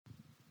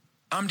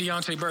I'm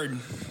Deontay Burden,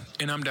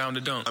 and I'm down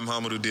to dunk. I'm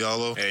Hamidou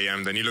Diallo. Hey,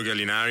 I'm Danilo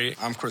Gallinari.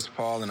 I'm Chris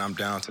Paul, and I'm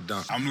down to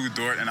dunk. I'm Lou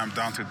Dort, and I'm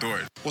down to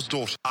Dort. What's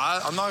Dort?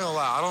 I'm not gonna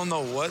lie, I don't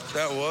know what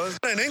that was.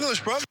 In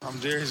English, bro. I'm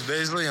Darius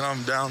Baisley, and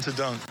I'm down to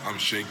dunk. I'm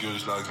Shea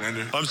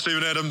Gilgeous-Alexander. I'm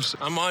Steven Adams.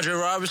 I'm Andre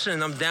Robertson,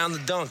 and I'm down to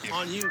dunk.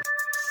 On you.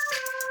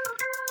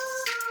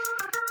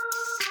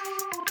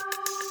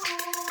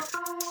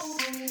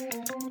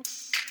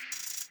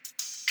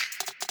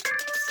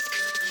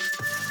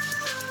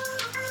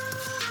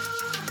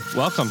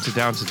 Welcome to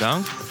Down to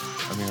Dunk.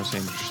 I'm your host,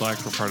 Andrew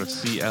Schleck. We're part of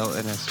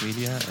CLNS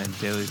Media and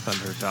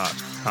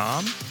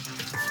DailyThunder.com.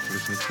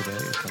 With me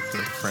today is my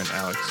good friend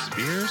Alex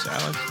Spears.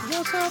 Alex,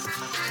 what's up?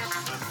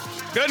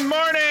 Good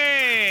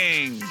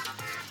morning!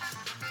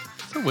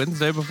 It's a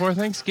Wednesday before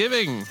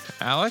Thanksgiving,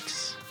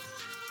 Alex.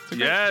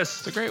 Yes.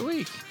 It's a great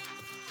week.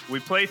 We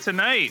play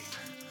tonight.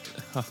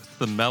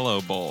 The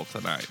Mellow Bowl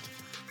tonight.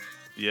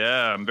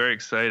 Yeah, I'm very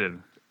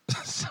excited.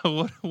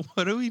 So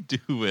what do we do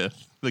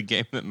with the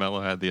game that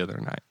Mello had the other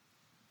night?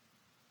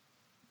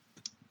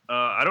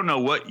 I don't know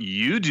what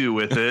you do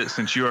with it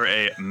since you are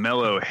a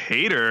Mello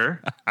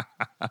hater.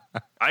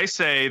 I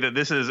say that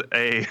this is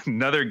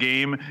another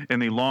game in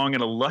the long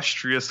and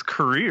illustrious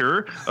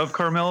career of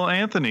Carmelo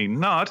Anthony.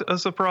 Not a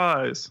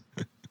surprise.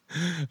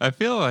 I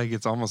feel like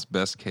it's almost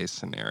best case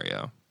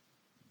scenario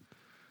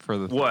for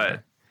the what?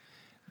 Thunder.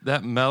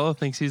 That Mello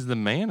thinks he's the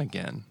man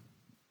again.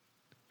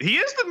 He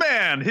is the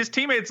man. His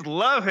teammates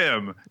love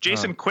him.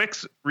 Jason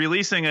Quick's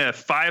releasing a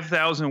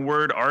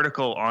 5,000-word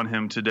article on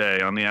him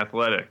today on The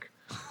Athletic.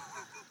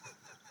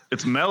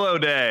 It's Mello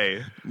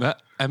Day.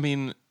 I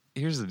mean,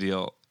 here's the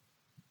deal.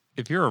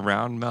 If you're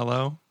around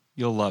Mello,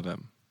 you'll love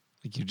him.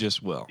 Like, you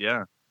just will.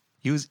 Yeah.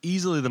 He was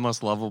easily the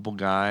most lovable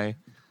guy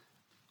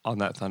on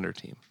that Thunder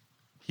team.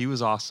 He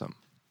was awesome.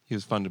 He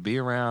was fun to be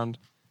around.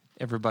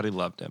 Everybody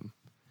loved him.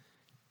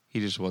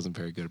 He just wasn't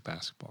very good at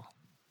basketball.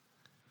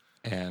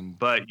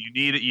 But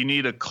you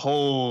need a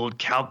cold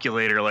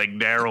calculator like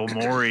Daryl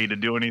Morey to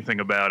do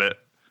anything about it.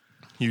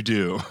 You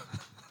do.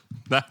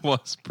 That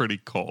was pretty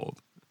cold.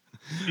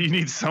 You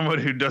need someone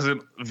who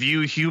doesn't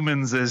view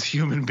humans as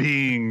human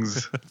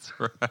beings. That's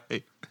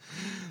right.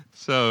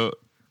 So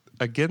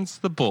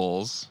against the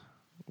Bulls,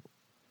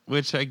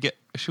 which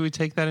should we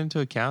take that into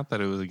account that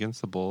it was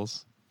against the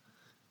Bulls?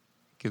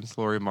 Against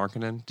Lauri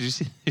Markkanen? Did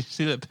you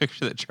see that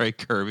picture that Trey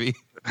Kirby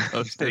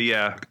posted?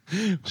 Yeah.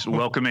 Just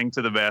welcoming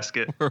to the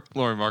basket.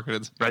 Lauri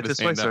Markkanen's right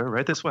this way, sir.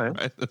 Right this way.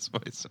 Right this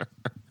way, sir.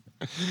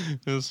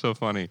 It was so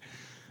funny.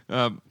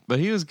 But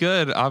he was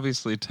good,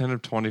 obviously. 10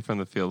 of 20 from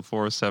the field,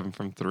 4 of 7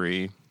 from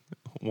 3,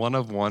 1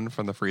 of 1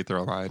 from the free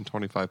throw line,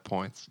 25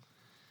 points.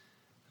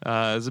 It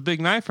was a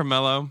big night for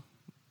Mello.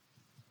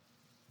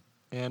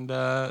 And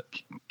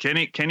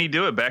can he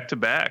do it back to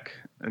back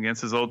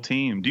against his old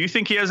team? Do you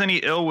think he has any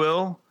ill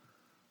will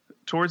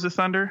towards the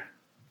Thunder?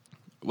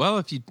 Well,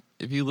 if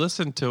you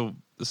listen to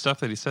the stuff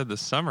that he said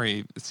this summer,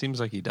 it seems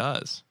like he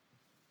does.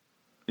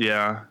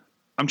 Yeah.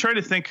 I'm trying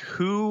to think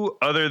who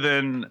other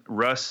than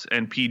Russ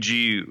and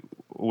PG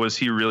was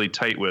he really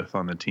tight with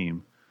on the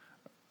team.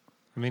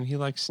 I mean, he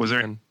likes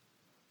Steve.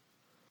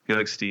 He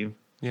likes Steve?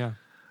 Yeah.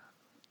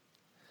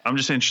 I'm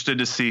just interested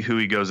to see who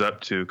he goes up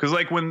to. Because,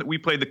 like, when we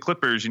played the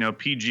Clippers,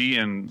 PG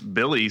and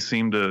Billy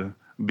seemed to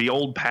be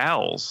old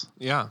pals.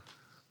 Yeah.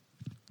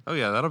 Oh,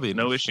 yeah, that'll be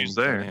no issues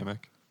there.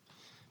 Dynamic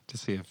to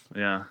see if...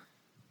 Yeah.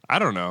 I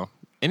don't know.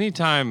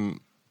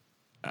 Anytime...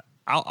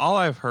 All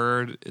I've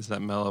heard is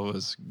that Mello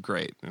was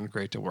great and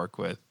great to work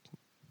with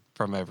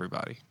from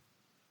everybody.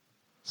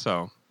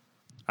 So,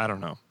 I don't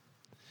know.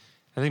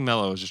 I think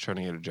Mello was just trying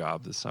to get a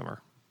job this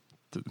summer,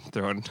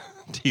 throwing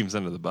teams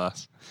under the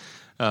bus.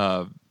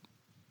 But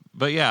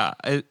yeah,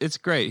 it's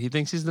great. He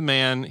thinks he's the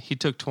man. He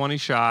took 20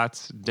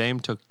 shots. Dame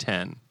took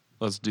 10.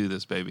 Let's do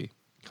this, baby.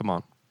 Come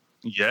on.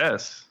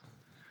 Yes.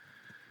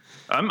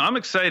 I'm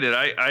excited.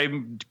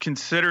 I'm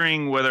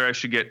considering whether I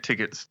should get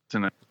tickets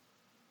tonight.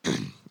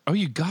 Oh,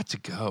 you got to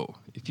go.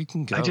 If you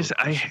can go.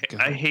 I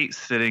hate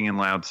sitting in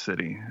Loud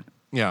City.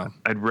 Yeah.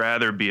 I'd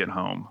rather be at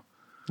home.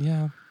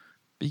 Yeah.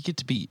 But you get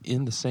to be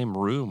in the same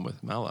room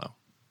with Mello.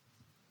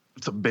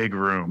 It's a big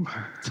room.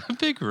 It's a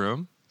big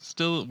room.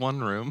 Still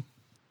one room.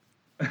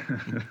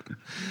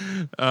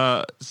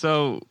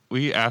 So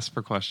we asked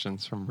for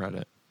questions from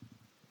Reddit,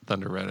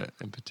 Thunder Reddit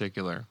in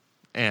particular,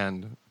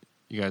 and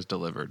you guys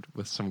delivered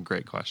with some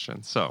great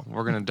questions. So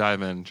we're going to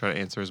dive in and try to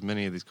answer as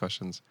many of these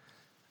questions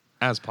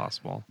as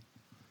possible.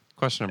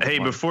 Question number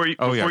one. Before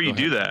you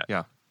do that,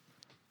 yeah.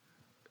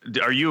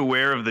 Are you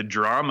aware of the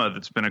drama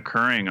that's been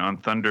occurring on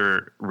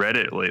Thunder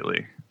Reddit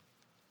lately?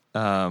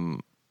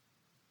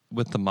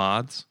 With the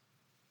mods?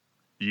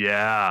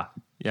 Yeah.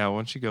 Yeah, why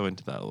don't you go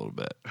into that a little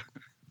bit?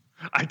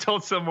 I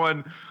told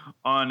someone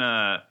on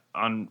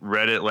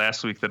Reddit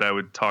last week that I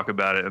would talk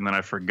about it, and then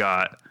I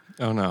forgot.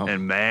 Oh, no.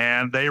 And,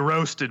 man, they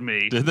roasted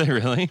me. Did they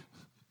really?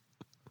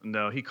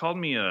 No, he called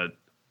me a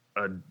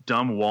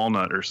dumb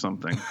walnut or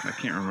something. I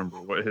can't remember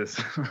what his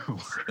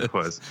word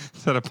was.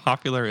 Is that a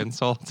popular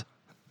insult?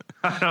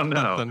 I don't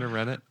know. Thunder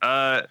Reddit?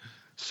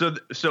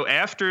 So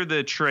after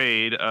the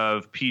trade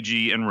of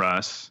PG and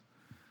Russ,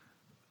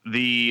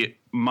 the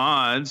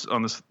mods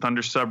on the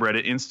Thunder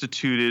subreddit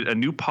instituted a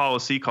new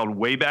policy called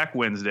Way Back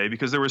Wednesday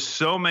because there were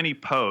so many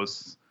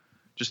posts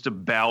just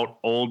about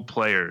old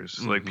players.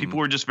 Mm-hmm. Like people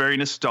were just very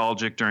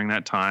nostalgic during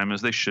that time,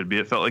 as they should be.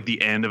 It felt like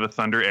the end of a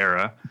Thunder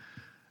era.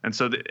 And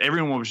so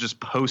everyone was just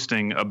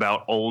posting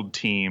about old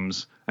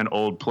teams and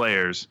old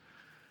players.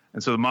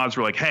 And so the mods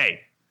were like,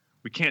 hey,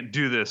 we can't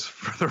do this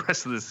for the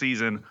rest of the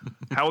season.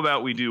 How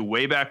about we do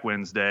Way Back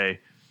Wednesday?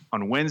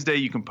 On Wednesday,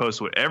 you can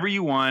post whatever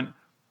you want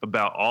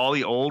about all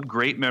the old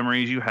great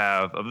memories you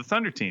have of the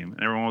Thunder team.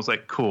 And everyone was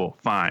like, cool,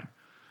 fine.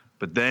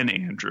 But then,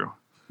 Andrew,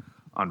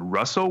 on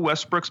Russell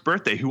Westbrook's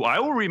birthday, who I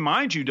will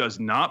remind you does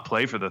not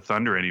play for the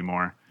Thunder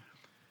anymore.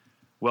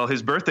 Well,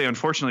 his birthday,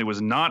 unfortunately,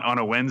 was not on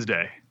a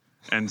Wednesday.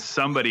 And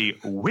somebody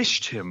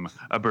wished him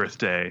a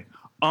birthday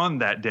on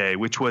that day,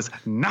 which was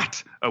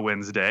not a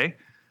Wednesday.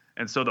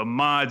 And so the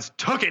mods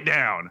took it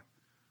down.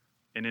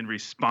 And in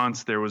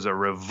response, there was a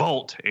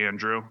revolt,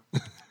 Andrew.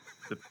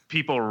 The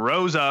people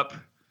rose up,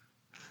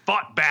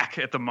 fought back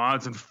at the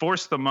mods, and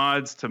forced the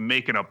mods to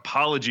make an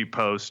apology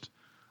post,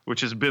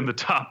 which has been the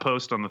top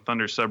post on the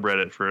Thunder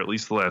subreddit for at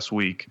least the last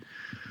week.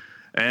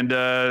 And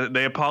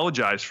they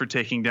apologized for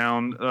taking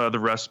down the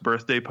Russ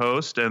birthday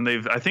post, and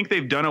I think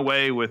they've done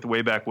away with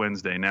Way Back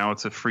Wednesday. Now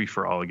it's a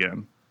free-for-all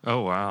again.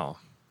 Oh, wow.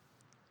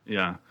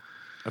 Yeah.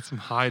 That's some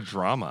high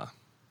drama.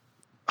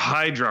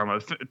 High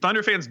drama.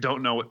 Thunder fans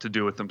don't know what to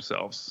do with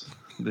themselves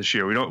this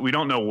year. We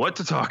don't know what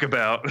to talk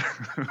about.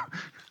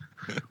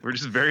 We're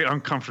just very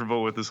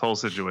uncomfortable with this whole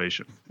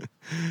situation.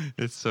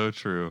 It's so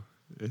true.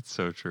 It's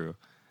so true.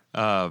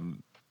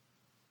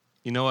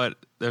 You know what?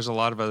 There's a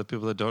lot of other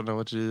people that don't know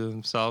what to do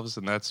themselves,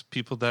 and that's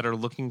people that are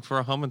looking for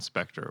a home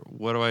inspector.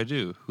 What do I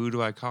do? Who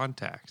do I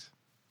contact?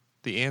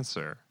 The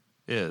answer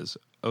is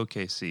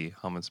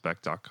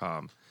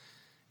OKCHomeInspect.com.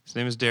 His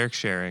name is Derek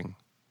Sharing.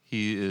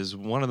 He is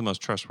one of the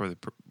most trustworthy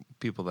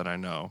people that I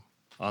know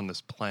on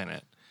this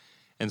planet.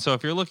 And so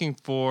if you're looking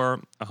for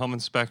a home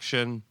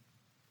inspection,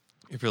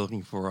 if you're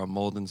looking for a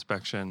mold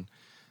inspection,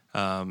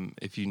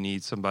 if you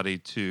need somebody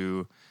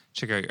to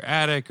check out your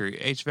attic or your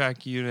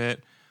HVAC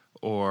unit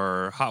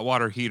or hot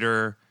water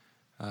heater,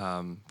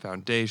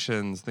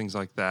 foundations, things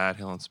like that,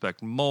 he'll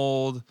inspect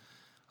mold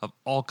of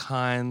all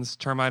kinds,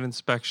 termite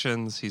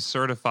inspections. He's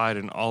certified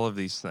in all of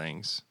these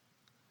things.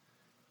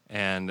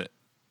 And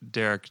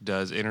Derek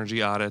does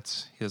energy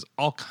audits. He has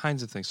all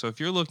kinds of things. So if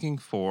you're looking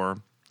for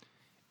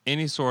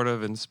any sort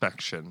of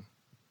inspection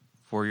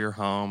for your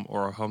home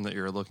or a home that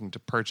you're looking to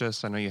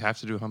purchase, I know you have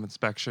to do a home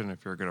inspection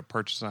if you're going to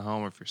purchase a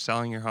home or if you're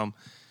selling your home.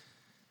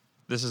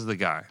 This is the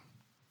guy.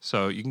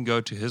 So you can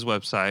go to his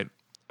website,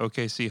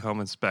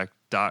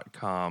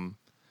 OKCHomeInspect.com,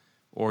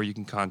 or you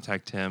can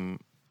contact him,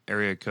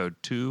 area code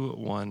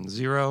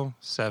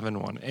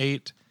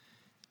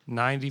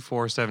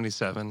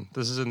 210-718-9477.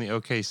 This is in the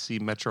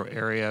OKC metro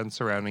area and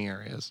surrounding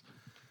areas.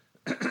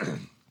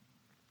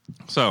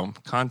 So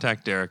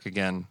contact Derek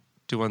again,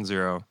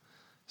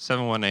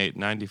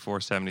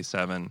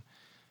 210-718-9477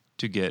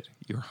 to get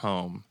your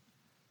home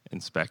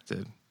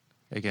inspected.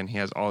 Again, he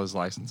has all his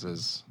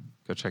licenses.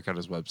 Go check out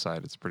his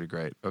website. It's pretty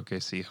great.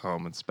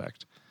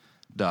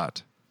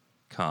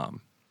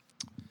 OKCHomeInspect.com.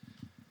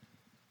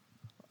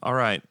 All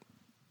right,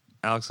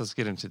 Alex, let's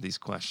get into these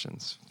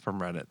questions from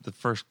Reddit. The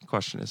first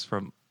question is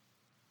from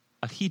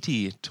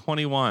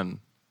Ahiti21.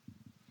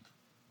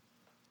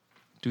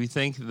 Do we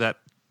think that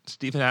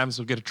Steven Adams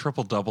will get a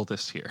triple-double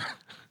this year?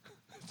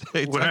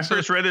 When I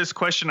first read this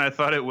question, I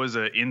thought it was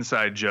an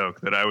inside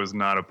joke that I was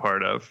not a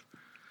part of.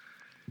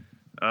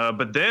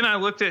 But then I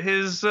looked at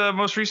his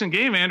most recent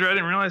game, Andrew. I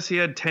didn't realize he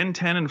had 10,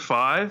 10, and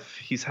 5.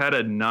 He's had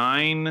a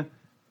 9,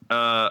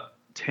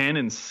 10,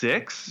 and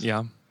 6.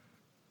 Yeah.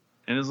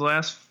 In his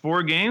last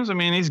 4 games. I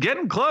mean, he's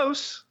getting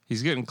close.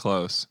 He's getting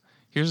close.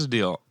 Here's the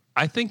deal.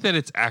 I think that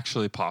it's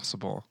actually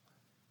possible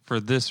for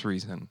this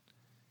reason,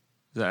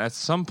 that at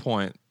some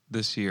point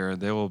this year,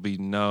 there will be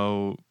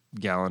no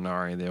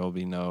Gallinari. There will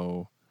be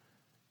no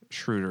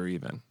Schroeder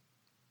even.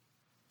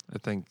 I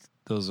think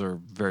those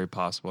are very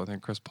possible. I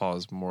think Chris Paul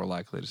is more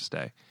likely to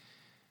stay.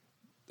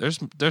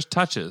 There's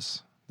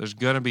touches. There's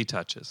going to be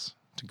touches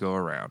to go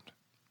around.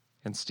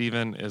 And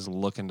Steven is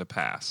looking to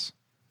pass.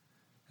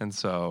 And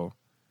so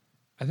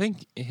I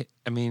think,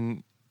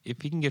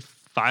 if he can get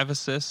 5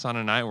 assists on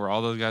a night where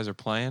all those guys are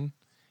playing,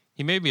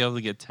 he may be able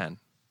to get 10.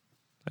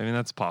 I mean,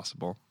 that's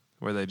possible,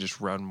 where they just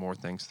run more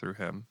things through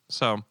him.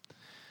 So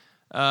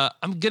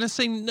I'm going to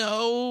say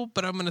no,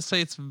 but I'm going to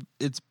say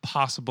it's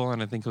possible,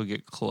 and I think he'll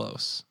get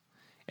close.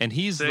 And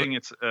he's saying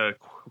it's a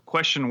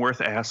question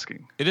worth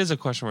asking. It is a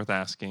question worth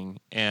asking,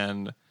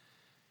 and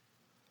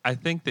I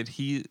think that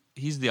he's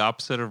the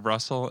opposite of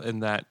Russell in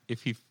that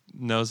if he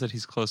knows that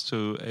he's close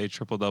to a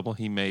triple-double,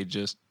 he may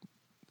just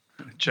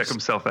check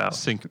himself out,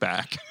 sink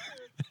back.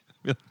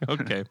 Be like,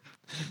 okay,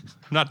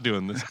 I'm not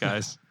doing this,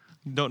 guys.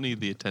 Don't need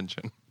the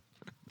attention.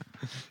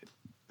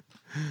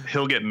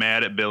 He'll get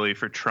mad at Billy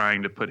for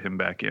trying to put him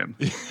back in.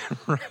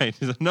 Right.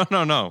 He's like, no.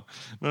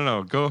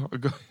 Go.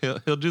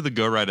 He'll do the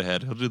go right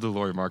ahead. He'll do the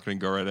Laurie Marketing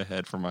go right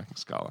ahead for Mike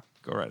Muscala.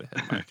 Go right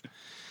ahead, Mike.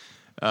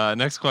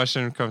 Next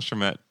question comes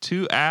from at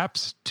 2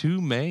 apps,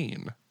 2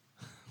 main.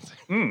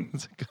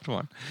 That's a good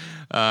one.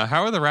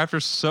 How are the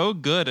Raptors so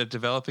good at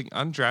developing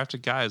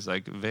undrafted guys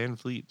like Van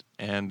Vliet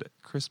and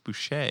Chris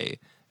Boucher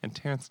and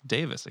Terrence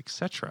Davis,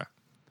 etc.?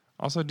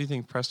 Also, do you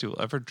think Presti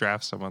will ever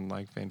draft someone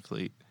like Van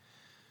Vliet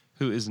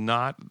who is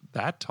not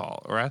that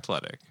tall or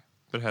athletic,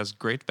 but has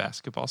great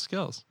basketball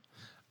skills?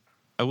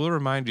 I will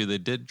remind you, they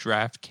did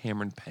draft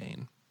Cameron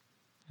Payne,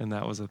 and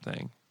that was a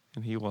thing.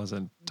 And he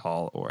wasn't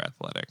tall or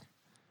athletic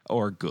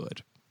or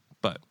good,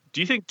 but... Do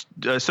you think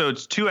so?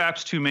 It's 2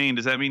 apps, 2 main.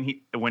 Does that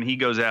mean when he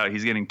goes out,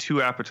 he's getting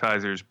 2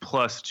 appetizers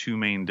plus 2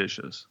 main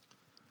dishes?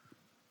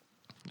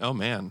 Oh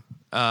man,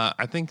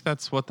 I think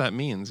that's what that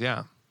means.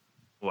 Yeah.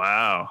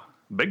 Wow,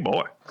 big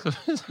boy.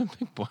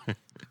 Big boy.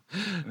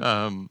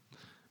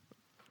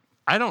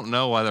 I don't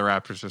know why the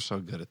Raptors are so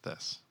good at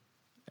this.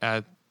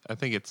 I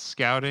think it's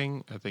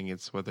scouting. I think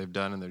it's what they've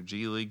done in their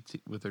G League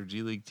with their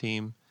G League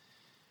team.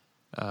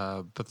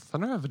 But the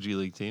Thunder have a G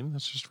League team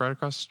that's just right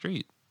across the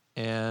street.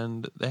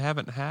 And they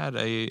haven't had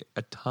a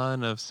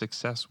ton of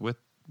success with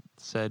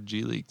said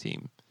G League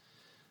team.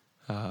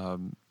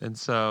 And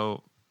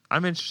so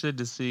I'm interested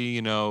to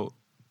see,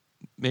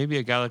 maybe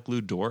a guy like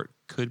Lou Dort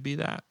could be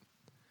that.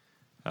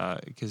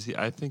 Because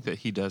I think that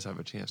he does have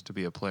a chance to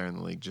be a player in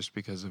the league just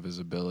because of his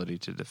ability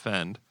to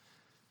defend.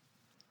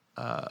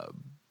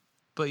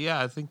 But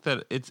yeah, I think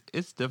that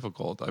it's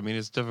difficult. I mean,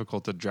 it's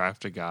difficult to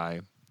draft a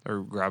guy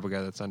or grab a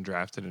guy that's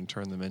undrafted and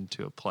turn them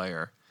into a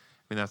player.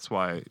 I mean, that's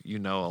why a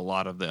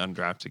lot of the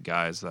undrafted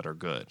guys that are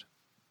good.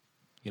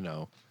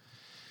 There's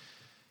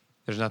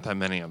not that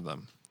many of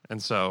them. And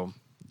so,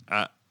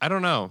 I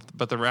don't know.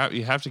 But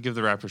you have to give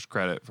the Raptors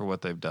credit for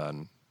what they've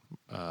done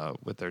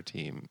with their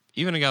team.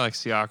 Even a guy like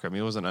Siakam,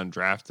 he wasn't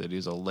undrafted. He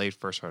was a late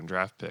first-round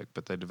draft pick,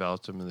 but they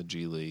developed him in the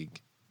G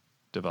League,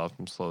 developed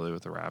him slowly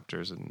with the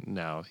Raptors, and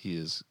now he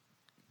is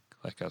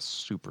like a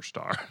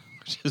superstar,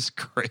 which is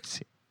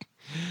crazy.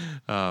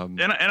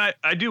 And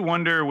I do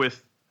wonder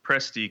with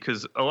Presti,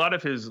 because a lot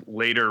of his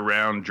later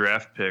round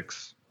draft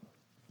picks,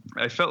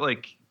 I felt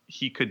like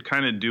he could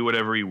kind of do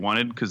whatever he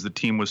wanted because the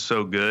team was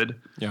so good.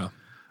 Yeah.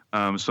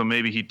 So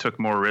maybe he took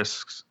more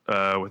risks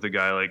with a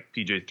guy like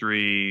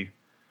PJ3.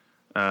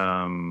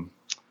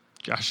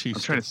 Josh, I'm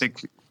trying to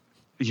think.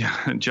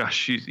 Yeah,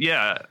 Josh.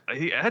 Yeah,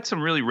 he had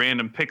some really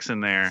random picks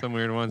in there. Some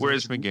weird ones.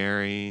 Whereas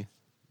McGarry.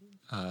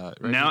 Now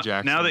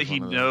that he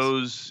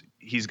knows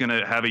he's going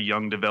to have a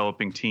young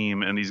developing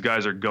team, and these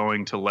guys are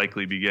going to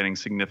likely be getting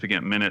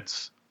significant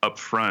minutes up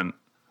front,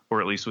 or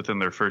at least within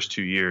their first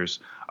 2 years.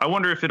 I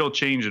wonder if it'll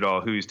change at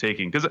all who he's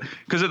taking.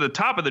 Because at the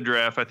top of the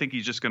draft, I think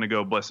he's just going to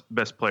go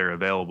best player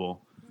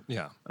available.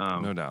 Yeah,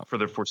 no doubt. For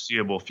the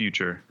foreseeable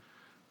future.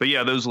 But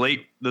yeah, those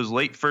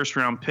late first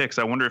round picks,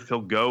 I wonder if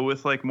he'll go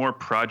with like more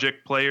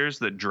project players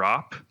that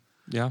drop.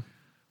 Yeah.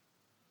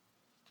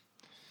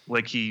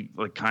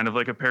 Kind of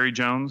like a Perry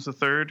Jones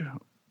III,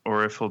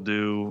 or if he'll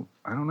do,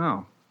 I don't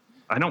know.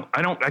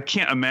 I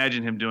can't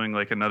imagine him doing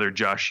like another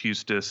Josh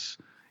Hustis,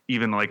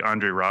 even like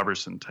Andre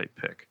Robertson type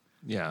pick.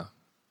 Yeah.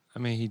 I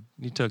mean,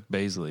 he took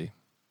Baisley.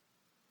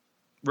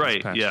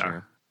 Right. Yeah.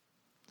 Year,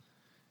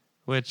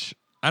 which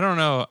I don't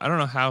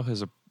know how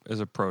his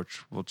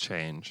approach will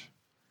change.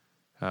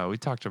 We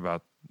talked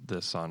about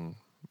this on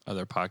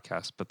other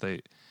podcasts, but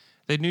they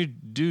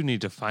do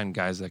need to find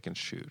guys that can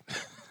shoot.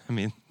 I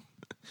mean,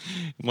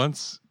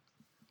 once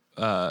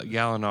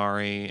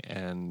Gallinari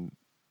and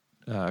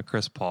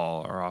Chris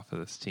Paul are off of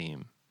this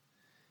team,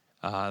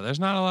 there's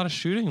not a lot of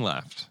shooting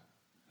left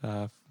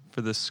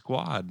for this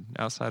squad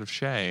outside of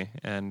Shea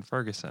and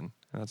Ferguson.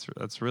 And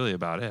that's really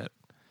about it.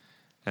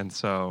 And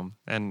so,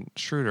 and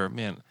Schroeder,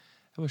 man,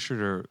 I wish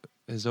Schroeder,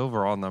 his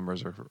overall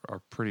numbers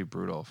are pretty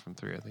brutal from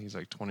three. I think he's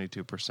like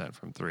 22%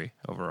 from three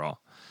overall,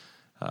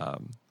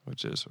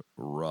 which is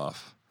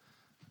rough.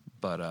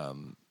 But,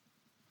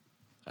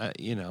 I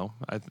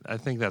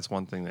think that's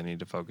one thing they need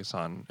to focus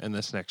on in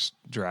this next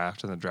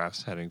draft and the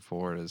drafts heading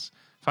forward is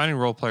finding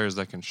role players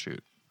that can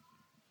shoot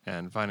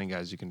and finding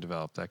guys you can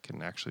develop that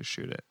can actually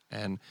shoot it.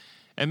 And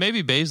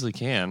maybe Baisley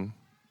can,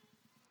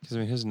 because I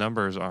mean his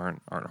numbers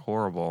aren't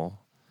horrible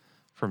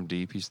from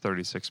deep. He's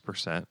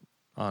 36%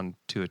 on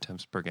 2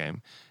 attempts per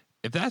game.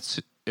 If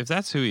that's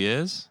who he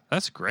is,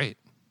 that's great.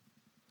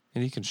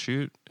 And he can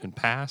shoot and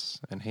pass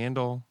and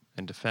handle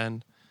and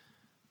defend.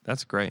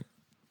 That's great.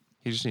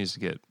 He just needs to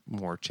get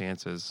more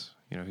chances.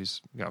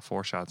 He's got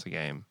 4 shots a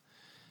game.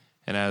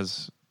 And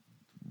as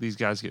these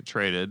guys get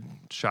traded,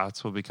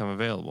 shots will become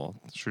available.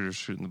 Schroeder's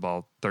shooting the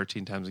ball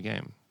 13 times a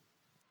game.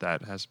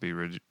 That has to be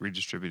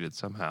redistributed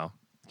somehow.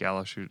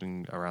 Gallo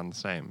shooting around the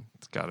same.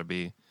 It's got to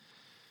be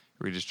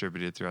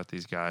redistributed throughout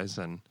these guys.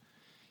 And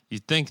you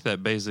think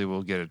that Baisley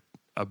will get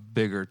a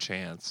bigger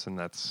chance, and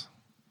that's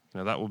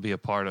that will be a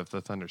part of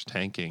the Thunder's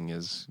tanking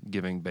is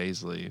giving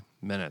Baisley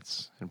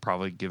minutes and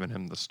probably giving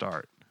him the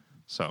start.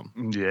 So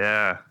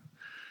yeah,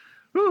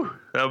 whew,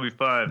 that'll be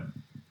fun.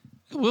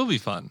 It will be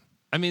fun.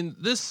 I mean,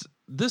 this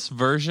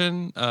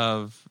version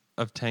of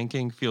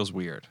tanking feels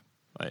weird.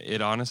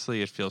 It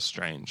honestly feels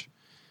strange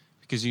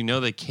because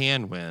they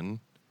can win.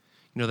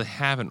 They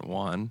haven't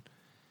won,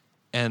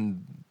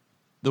 And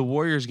the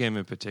Warriors game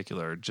in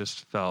particular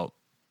just felt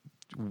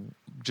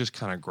just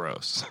kind of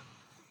gross,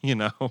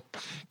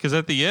 because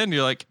at the end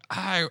you're like,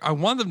 I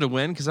want them to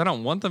win because I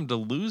don't want them to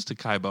lose to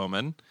Kai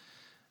Bowman.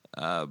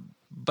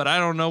 But I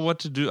don't know what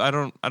to do. I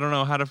don't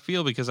know how to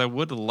feel because I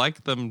would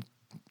like the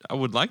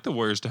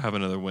Warriors to have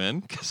another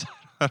win because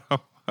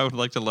I would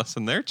like to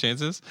lessen their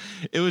chances.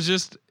 It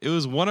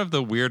was one of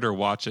the weirder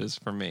watches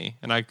for me,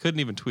 and I couldn't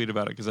even tweet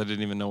about it because I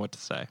didn't even know what to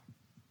say.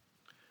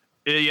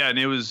 Yeah, and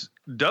it was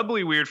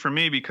doubly weird for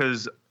me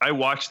because I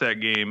watched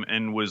that game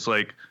and was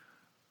like,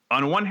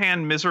 on one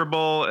hand,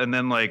 miserable, and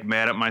then like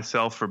mad at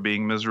myself for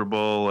being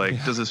miserable.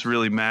 Like, does this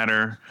really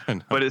matter?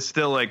 But it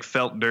still like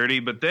felt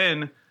dirty. But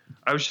then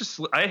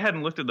I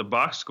hadn't looked at the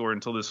box score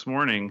until this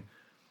morning.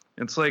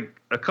 It's like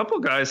a couple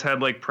guys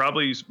had like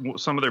probably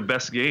some of their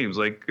best games.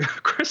 Like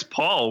Chris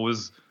Paul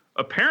was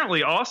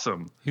apparently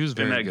awesome. He was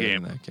very in that good game.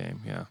 in that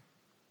game. Yeah.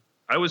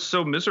 I was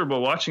so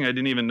miserable watching, I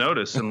didn't even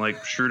notice. And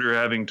like Schroeder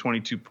having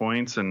 22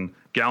 points and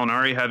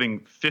Gallinari having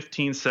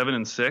 15, 7,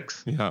 and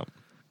 6. Yeah.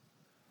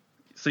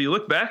 So you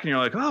look back and you're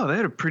like, oh, they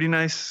had a pretty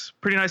nice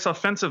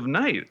offensive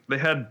night. They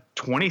had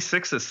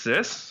 26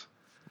 assists.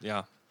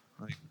 Yeah.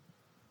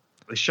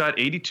 They shot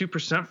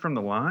 82% from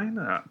the line.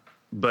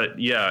 But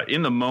yeah,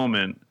 in the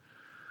moment,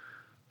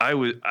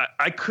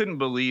 I couldn't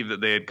believe that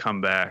they had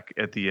come back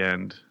at the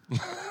end.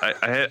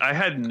 I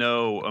had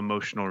no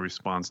emotional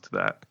response to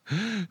that.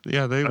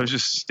 Yeah, I was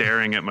just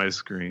staring at my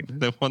screen.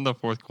 They won the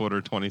fourth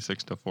quarter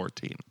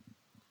 26-14.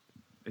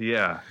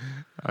 Yeah.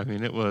 I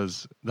mean,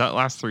 that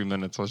last 3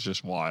 minutes was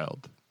just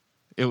wild.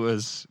 It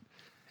was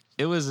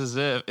as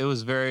if it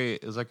was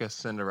like a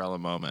Cinderella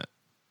moment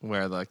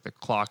where like the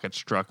clock had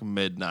struck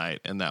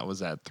midnight and that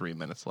was at 3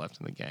 minutes left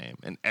in the game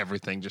and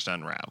everything just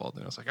unraveled.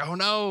 And it was like, oh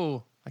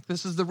no, like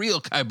this is the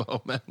real Kai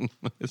Bowman.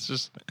 It's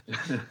just,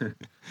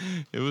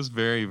 it was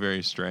very,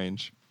 very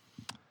strange.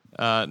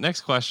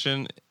 Next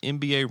question.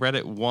 NBA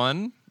Reddit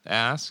 1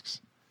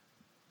 asks,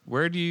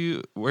 where do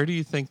you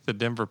think the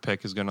Denver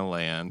pick is going to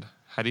land?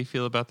 How do you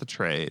feel about the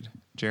trade?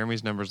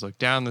 Jeremy's numbers look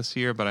down this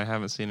year, but I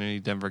haven't seen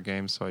any Denver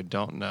games, so I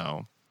don't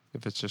know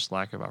if it's just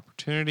lack of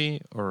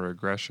opportunity or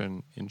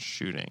regression in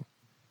shooting.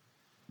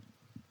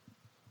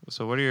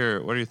 So what are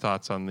your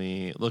thoughts on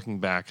looking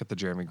back at the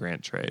Jeremy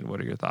Grant trade? What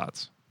are your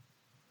thoughts?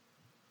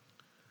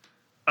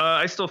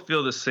 I still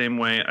feel the same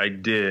way I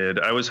did.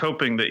 I was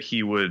hoping that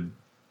he would,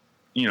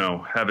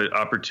 have an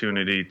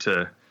opportunity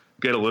to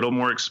get a little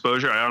more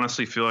exposure. I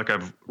honestly feel like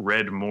I've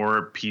read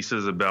more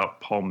pieces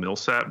about Paul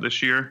Millsap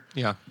this year.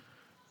 Yeah.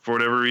 For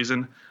whatever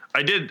reason.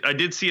 I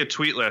did see a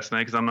tweet last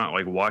night because I'm not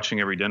like watching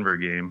every Denver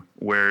game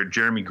where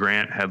Jeremy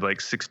Grant had like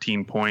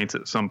 16 points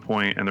at some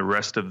point and the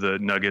rest of the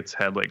Nuggets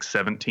had like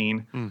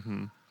 17.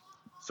 Mm-hmm.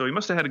 So he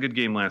must have had a good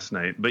game last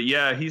night. But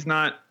yeah, he's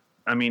not,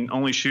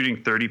 only shooting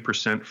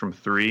 30% from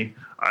 3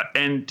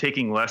 and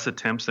taking less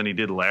attempts than he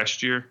did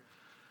last year.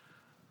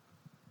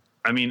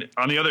 On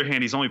the other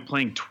hand, he's only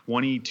playing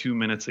 22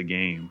 minutes a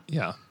game.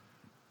 Yeah.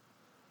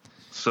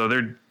 So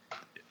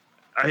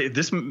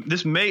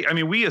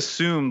we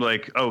assumed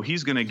like, oh,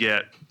 he's going to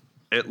get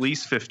at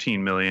least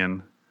 15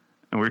 million.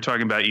 And we were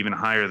talking about even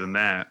higher than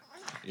that.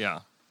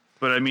 Yeah.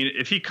 But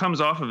if he comes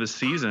off of a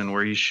season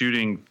where he's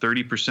shooting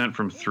 30%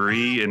 from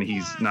 3 and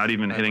he's not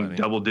even hitting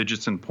double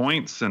digits in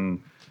points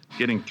and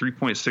getting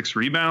 3.6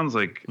 rebounds,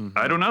 like,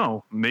 I don't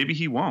know, maybe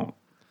he won't.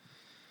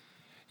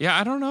 Yeah,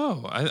 I don't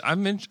know.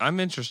 I'm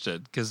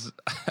interested because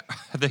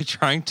are they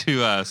trying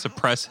to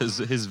suppress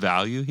his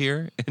value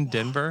here in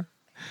Denver,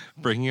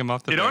 bringing him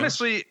off the bench?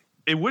 Honestly,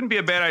 it wouldn't be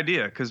a bad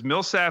idea because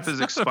Millsap is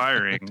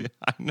expiring.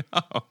 I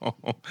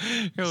know.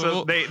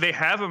 So they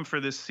have him for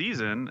this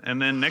season, and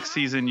then next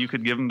season you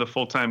could give him the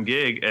full-time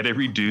gig at a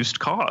reduced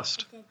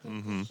cost.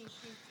 Mm-hmm.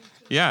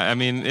 Yeah,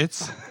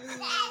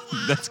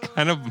 that's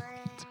kind of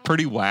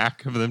pretty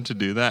whack of them to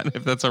do that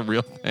if that's a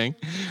real thing.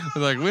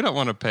 They're like, we don't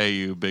want to pay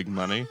you big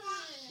money.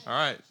 All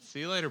right,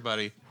 see you later,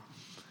 buddy.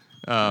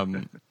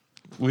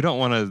 We don't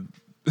want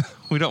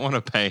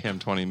to pay him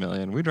 $20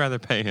 million. We'd rather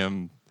pay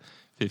him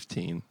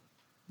 15.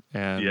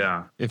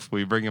 And if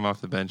we bring him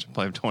off the bench and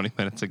play him 20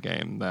 minutes a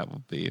game, that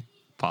will be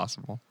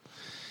possible.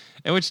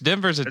 In which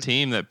Denver's a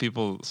team that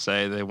people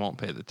say they won't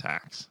pay the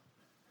tax.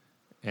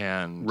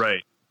 And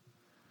right.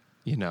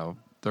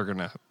 They're going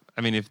to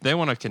if they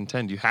want to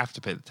contend, you have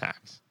to pay the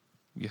tax.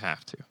 You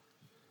have to.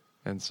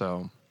 And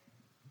so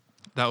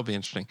that will be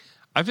interesting.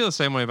 I feel the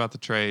same way about the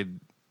trade.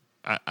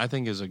 I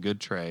think is a good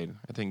trade.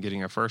 I think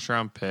getting a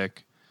first-round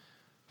pick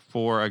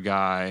for a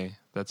guy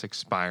that's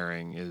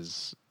expiring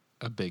is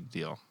a big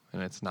deal,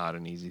 and it's not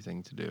an easy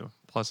thing to do.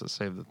 Plus, it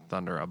saved the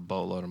Thunder a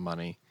boatload of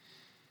money,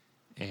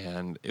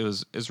 and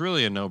it's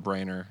really a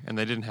no-brainer, and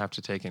they didn't have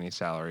to take any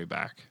salary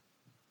back.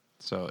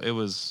 So it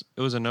was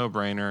a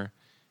no-brainer.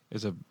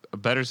 It's a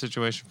better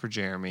situation for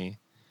Jeremy,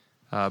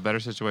 a better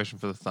situation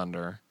for the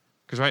Thunder.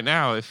 Because right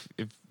now, if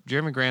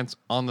Jeremy Grant's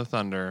on the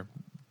Thunder,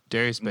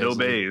 Darius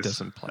Bazley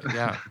doesn't play.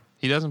 Yeah,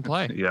 he doesn't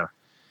play. Yeah.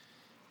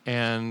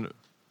 And,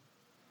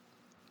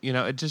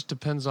 it just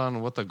depends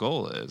on what the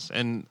goal is.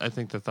 And I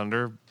think the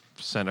Thunder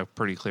sent a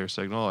pretty clear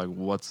signal. Like,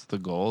 what's the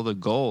goal? The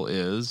goal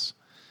is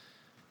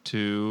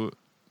to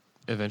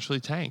eventually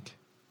tank.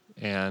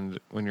 And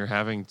when you're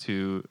having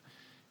to,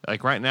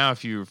 like right now,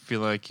 if you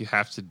feel like you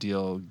have to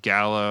deal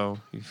Gallo,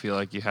 you feel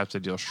like you have to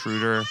deal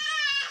Schroeder.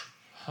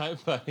 Hi,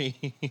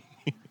 buddy.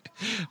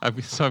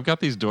 So I've got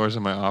these doors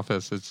in my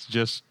office. It's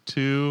just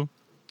two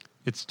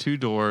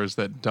doors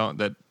that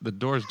the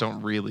doors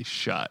don't really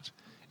shut,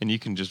 and you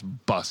can just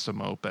bust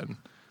them open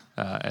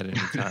at any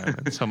time.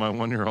 And so my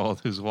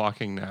 1-year-old who's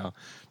walking now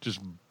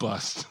just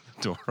busts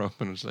the door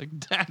open and is like,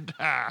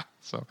 Dada.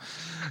 So,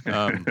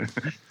 but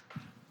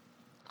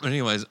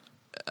anyways,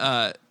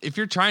 if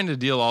you're trying to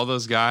deal all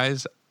those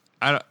guys,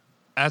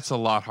 that's a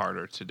lot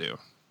harder to do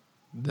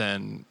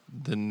than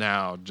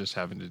now just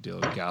having to deal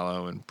with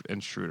Gallo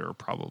and Schroeder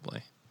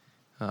probably.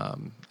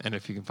 And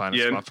if you can find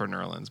a spot for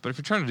Nerlens. But if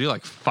you're trying to do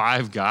like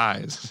 5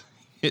 guys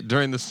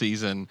during the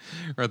season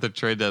or at the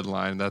trade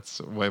deadline,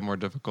 that's way more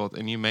difficult.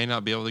 And you may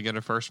not be able to get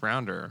a first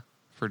rounder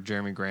for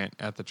Jeremy Grant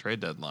at the trade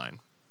deadline.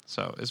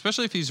 So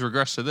especially if he's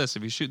regressed to this,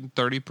 if he's shooting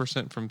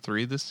 30% from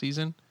 3 this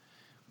season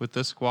with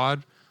this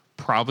squad,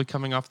 probably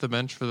coming off the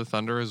bench for the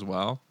Thunder as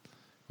well,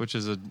 which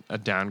is a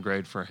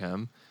downgrade for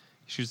him.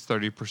 He shoots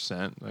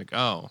 30%. Like,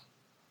 oh,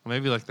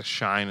 maybe like the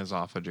shine is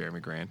off of Jeremy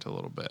Grant a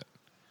little bit.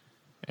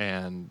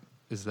 And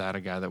is that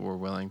a guy that we're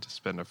willing to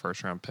spend a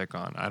first-round pick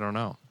on? I don't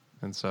know.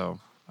 And so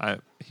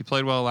he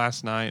played well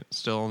last night,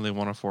 still only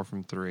 1 of 4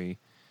 from 3,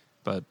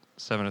 but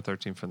 7 of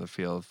 13 from the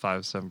field, 5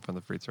 of 7 from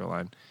the free throw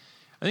line.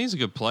 I think he's a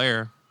good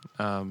player,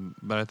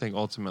 but I think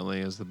ultimately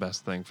is the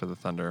best thing for the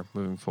Thunder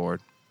moving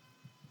forward.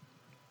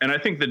 And I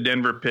think the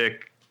Denver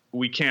pick,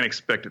 we can't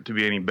expect it to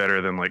be any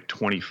better than like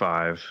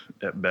 25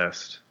 at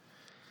best.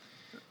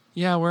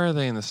 Yeah, where are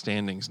they in the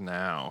standings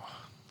now?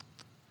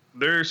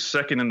 They're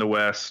second in the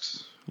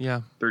West.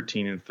 Yeah,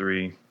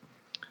 13-3.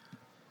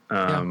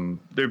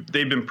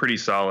 They've been pretty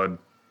solid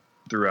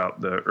throughout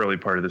the early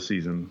part of the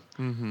season.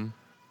 Mm-hmm.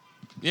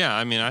 Yeah,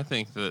 I mean, I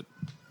think that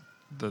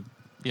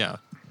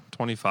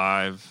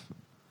 25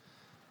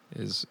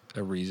 is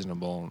a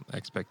reasonable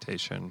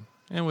expectation,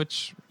 in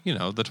which, you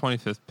know, the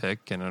 25th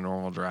pick in a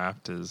normal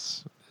draft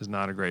is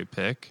not a great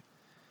pick.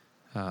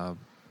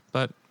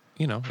 But,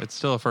 you know, it's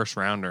still a first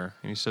rounder,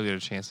 and you still get a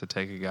chance to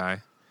take a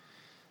guy.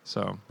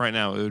 So right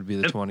now it would be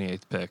the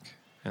 28th pick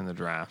in the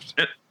draft.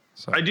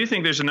 So I do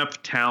think there's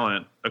enough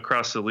talent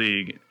across the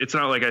league. It's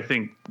not like I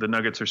think the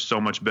Nuggets are so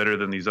much better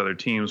than these other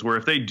teams, where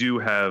if they do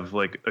have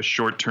like a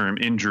short-term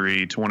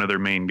injury to one of their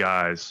main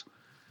guys,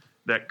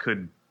 that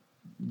could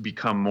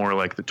become more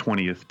like the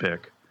 20th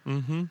pick.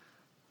 Mm-hmm.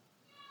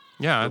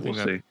 Yeah, but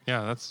we'll see.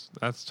 Yeah,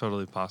 that's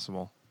totally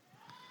possible.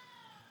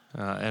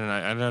 And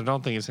I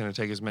don't think it's going to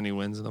take as many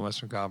wins in the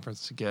Western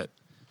Conference to get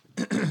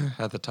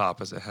at the top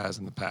as it has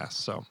in the past.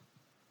 So,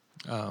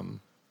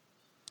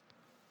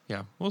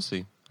 yeah, we'll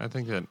see. I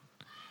think that,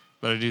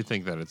 but I do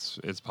think that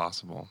it's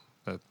possible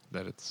that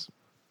it's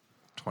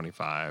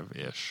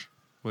 25-ish,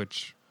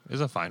 which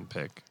is a fine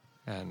pick.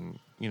 And,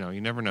 you know,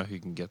 you never know who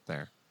can get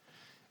there.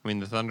 I mean,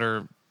 the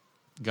Thunder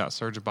got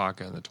Serge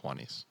Ibaka in the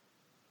 20s.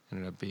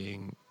 Ended up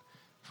being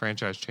a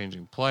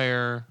franchise-changing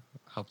player,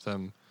 helped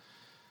them,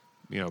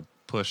 you know,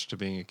 push to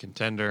being a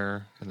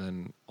contender, and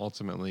then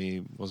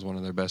ultimately was one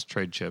of their best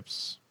trade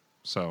chips.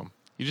 So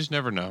you just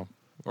never know.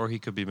 Or he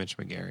could be Mitch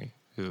McGary,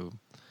 who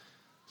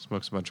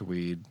smokes a bunch of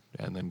weed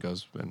and then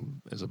goes and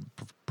is a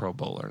pro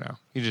bowler now.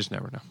 You just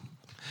never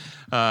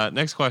know.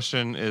 Next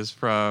question is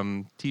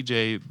from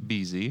TJ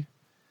Beasy.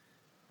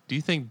 Do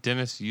you think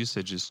Dennis'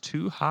 usage is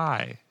too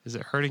high? Is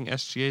it hurting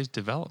SGA's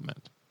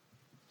development?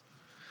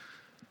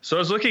 So I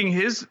was looking,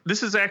 his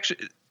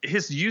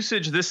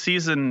usage this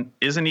season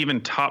isn't even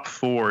top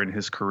 4 in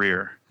his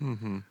career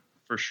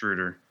for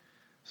Schroeder.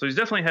 So he's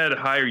definitely had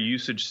higher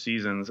usage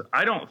seasons.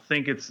 I don't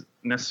think it's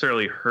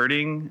necessarily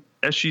hurting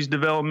SGA's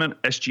development.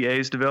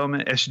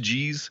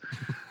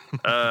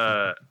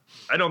 I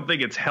don't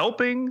think it's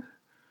helping.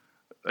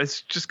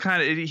 It's just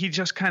he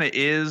just kind of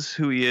is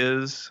who he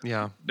is.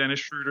 Yeah. Dennis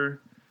Schroeder.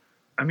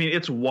 I mean,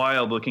 it's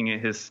wild looking at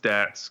his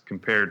stats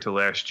compared to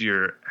last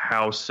year,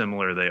 how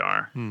similar they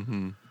are.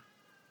 Mm-hmm.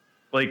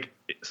 Like,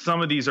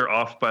 some of these are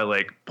off by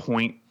like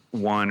 0.1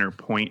 or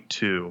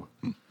 0.2.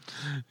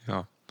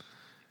 Yeah.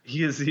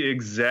 He is the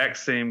exact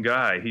same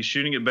guy. He's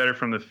shooting it better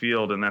from the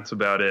field, and that's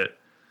about it.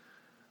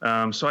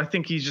 So I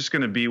think he's just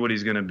going to be what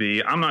he's going to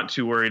be. I'm not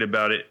too worried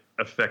about it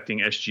affecting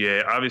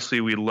SGA.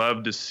 Obviously, we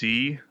love to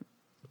see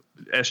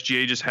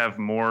SGA just have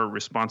more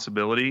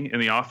responsibility in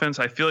the offense.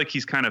 I feel like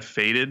he's kind of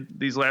faded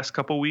these last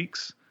couple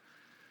weeks.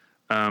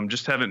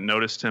 Just haven't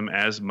noticed him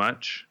as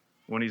much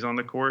when he's on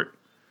the court.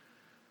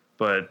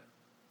 But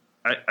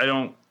I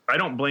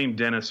don't blame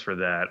Dennis for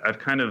that. I've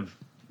kind of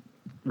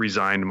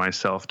resigned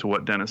myself to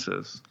what Dennis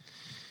is.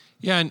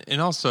 Yeah,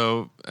 and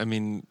also, I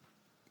mean,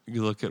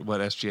 you look at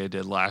what SGA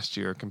did last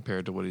year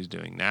compared to what he's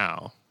doing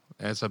now.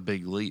 It's a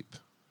big leap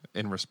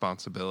in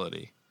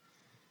responsibility.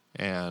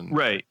 And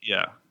right,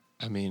 yeah.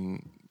 I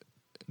mean,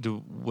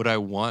 would I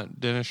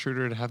want Dennis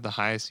Schroeder to have the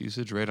highest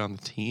usage rate on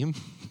the team?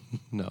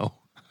 No,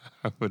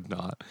 I would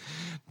not.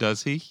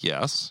 Does he?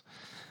 Yes.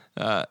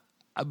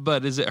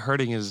 But is it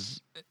hurting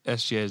his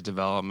SGA's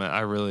development?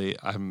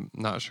 I'm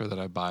not sure that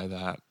I buy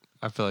that.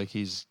 I feel like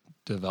he's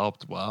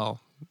developed well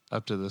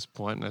up to this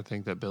point, and I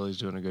think that Billy's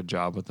doing a good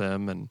job with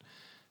him. And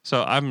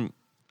so I'm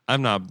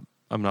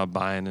not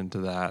buying into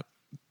that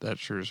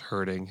Schroeder's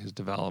hurting his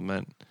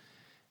development.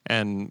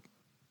 And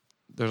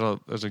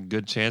there's a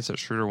good chance that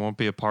Schroeder won't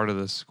be a part of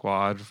this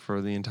squad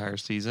for the entire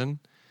season,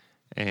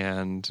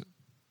 and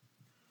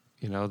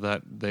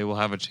that they will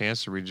have a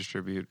chance to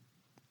redistribute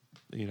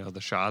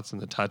the shots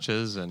and the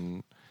touches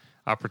and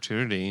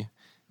opportunity,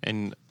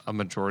 and a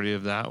majority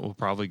of that will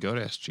probably go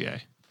to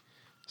SGA.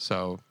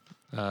 So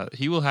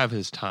he will have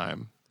his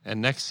time,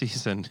 and next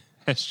season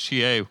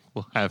SGA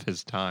will have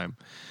his time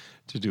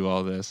to do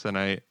all this. And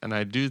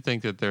I do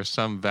think that there's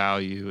some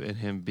value in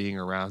him being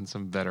around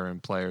some veteran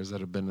players that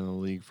have been in the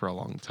league for a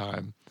long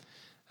time,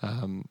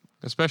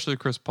 especially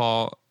Chris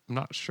Paul. I'm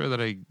not sure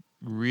that I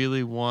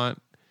really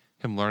want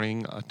him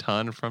learning a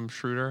ton from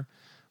Schroeder.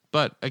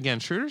 But again,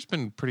 Schroeder's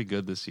been pretty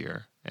good this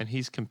year, and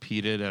he's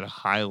competed at a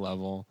high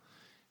level.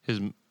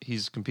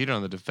 He's competed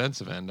on the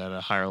defensive end at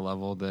a higher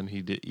level than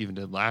he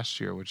did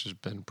last year, which has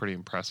been pretty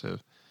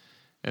impressive.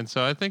 And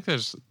so I think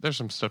there's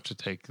some stuff to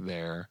take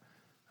there.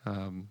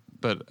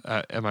 But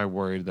am I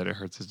worried that it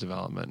hurts his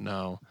development?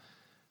 No,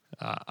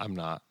 I'm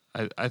not.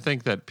 I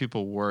think that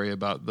people worry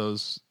about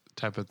those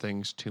type of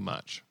things too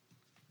much.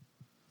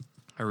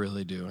 I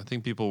really do. I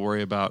think people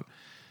worry about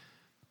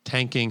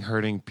tanking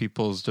hurting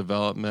people's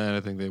development.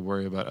 I think they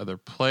worry about other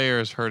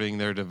players hurting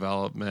their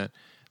development.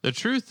 The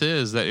truth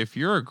is that if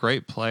you're a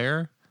great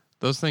player,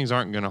 those things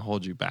aren't going to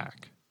hold you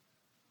back.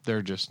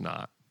 They're just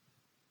not.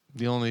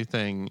 The only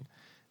thing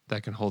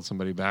that can hold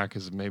somebody back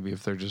is maybe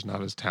if they're just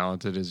not as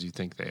talented as you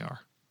think they are.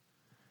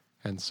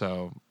 And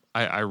so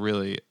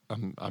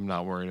I'm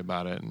not worried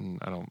about it, and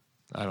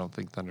I don't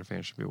think Thunder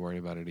fans should be worried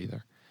about it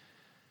either.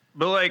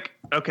 But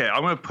okay,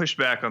 I'm going to push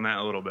back on that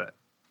a little bit,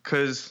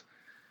 because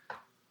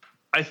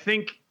I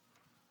think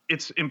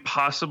it's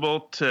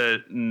impossible to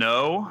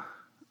know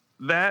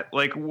that.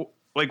 Like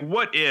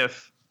what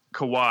if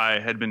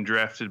Kawhi had been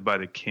drafted by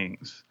the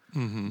Kings?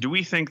 Mm-hmm. Do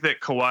we think that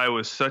Kawhi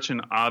was such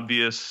an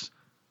obvious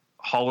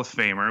Hall of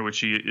Famer, which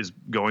he is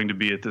going to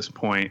be at this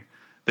point,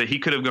 that he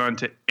could have gone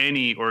to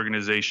any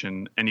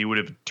organization and he would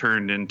have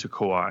turned into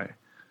Kawhi?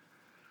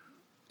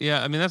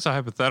 Yeah, I mean, that's a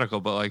hypothetical,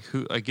 but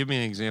give me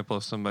an example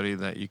of somebody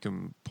that you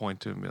can point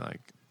to and be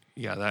like,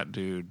 yeah, that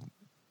dude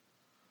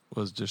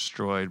was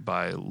destroyed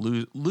by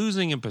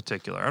losing in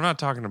particular. I'm not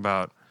talking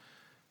about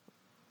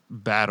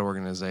bad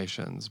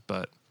organizations,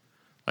 but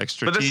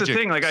strategic. But that's the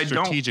thing.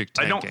 Strategic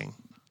tanking.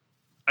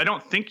 I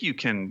don't think you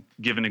can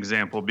give an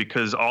example,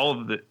 because all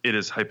of it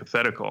is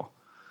hypothetical.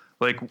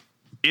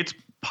 It's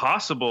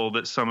possible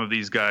that some of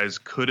these guys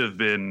could have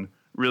been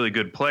really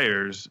good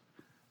players,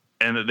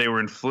 and that they were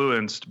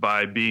influenced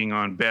by being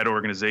on bad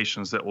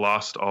organizations that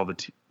lost all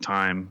the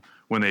time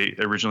when they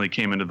originally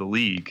came into the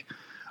league.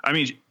 I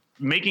mean,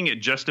 making it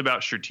just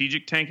about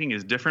strategic tanking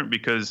is different,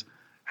 because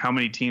how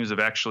many teams have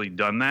actually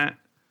done that?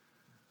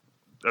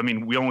 I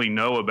mean, we only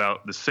know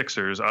about the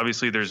Sixers.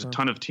 Obviously, there's a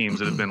ton of teams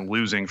that have been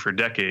losing for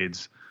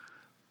decades,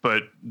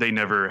 but they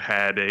never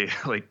had a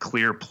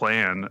clear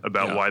plan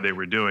about why they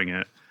were doing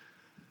it.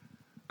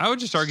 I would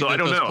just argue that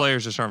those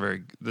players just aren't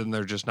very. Then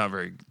they're just not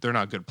very. They're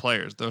not good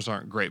players. Those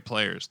aren't great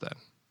players. Then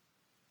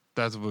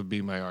that would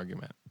be my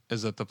argument.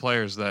 Is that the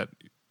players that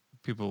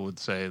people would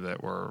say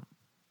that were,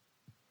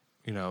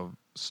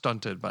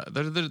 stunted, but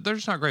they're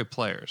just not great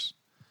players.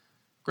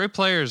 Great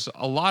players.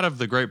 A lot of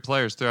the great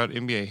players throughout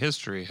NBA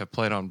history have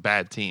played on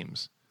bad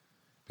teams,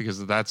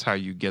 because that's how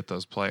you get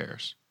those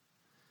players.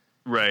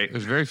 Right.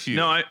 There's very few.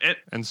 No, it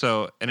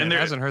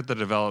hasn't hurt the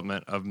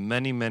development of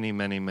many, many,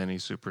 many, many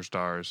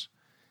superstars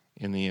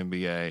in the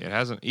NBA. It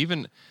hasn't.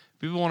 Even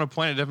people want to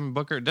point at Devin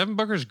Booker. Devin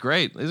Booker's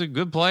great. He's a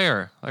good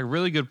player,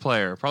 really good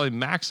player. Probably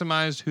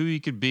maximized who he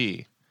could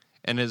be.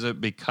 And is it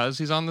because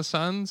he's on the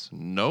Suns?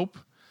 Nope.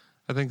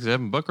 I think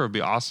Devin Booker would be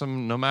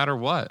awesome no matter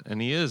what,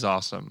 and he is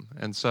awesome.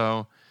 And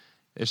so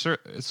it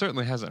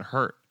certainly hasn't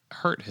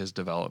hurt his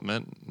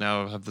development.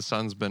 Now, have the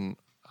Suns been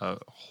a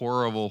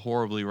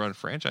horribly run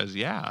franchise?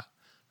 Yeah.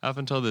 Up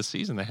until this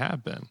season, they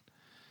have been.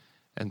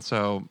 And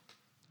so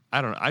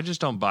I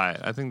just don't buy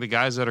it. I think the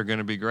guys that are going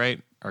to be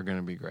great are going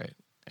to be great.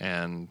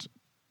 And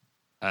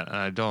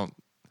I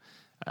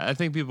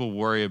think people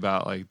worry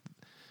about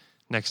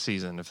next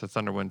season, if the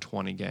Thunder win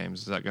 20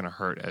 games, is that going to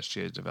hurt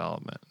SGA's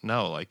development?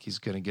 No, he's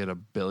going to get a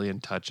billion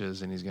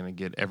touches, and he's going to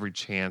get every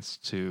chance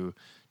to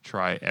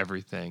try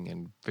everything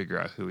and figure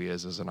out who he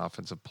is as an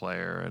offensive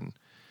player. And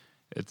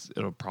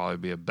it'll probably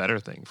be a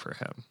better thing for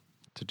him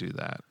to do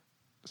that.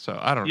 So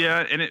I don't know.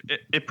 Yeah, and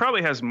it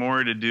probably has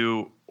more to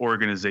do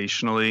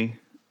organizationally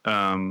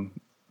than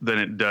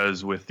it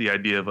does with the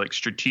idea of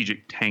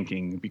strategic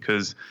tanking,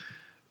 because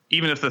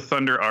even if the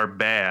Thunder are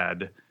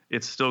bad,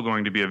 it's still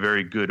going to be a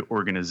very good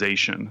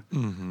organization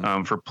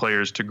for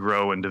players to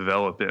grow and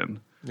develop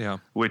in. Yeah,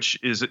 which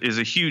is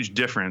a huge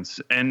difference.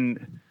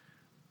 And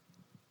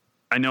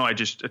I know I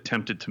just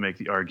attempted to make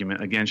the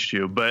argument against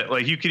you,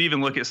 but you could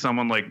even look at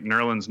someone like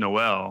Nerlens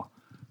Noel,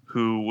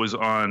 who was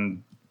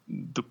on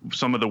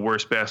some of the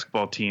worst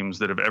basketball teams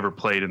that have ever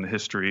played in the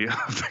history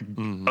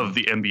of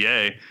the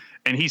NBA,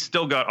 and he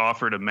still got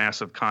offered a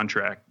massive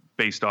contract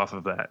based off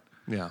of that.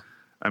 Yeah.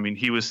 I mean,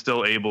 he was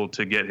still able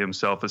to get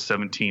himself a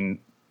 $17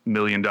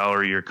 million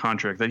a year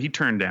contract that he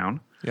turned down.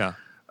 Yeah.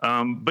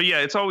 But yeah,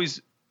 there's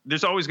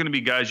always going to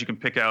be guys you can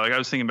pick out. Like I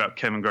was thinking about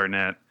Kevin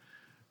Garnett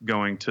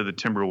going to the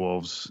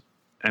Timberwolves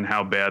and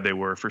how bad they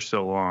were for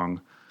so long.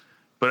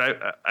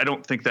 But I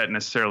don't think that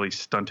necessarily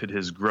stunted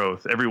his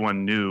growth.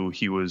 Everyone knew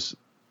he was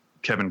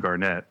Kevin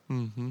Garnett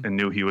and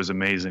knew he was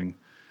amazing.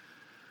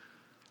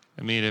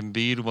 I mean,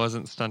 Embiid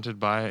wasn't stunted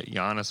by it.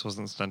 Giannis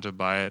wasn't stunted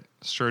by it.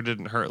 Sure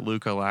didn't hurt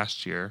Luka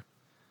last year.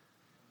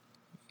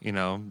 You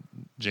know,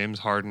 James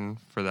Harden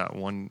for that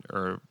one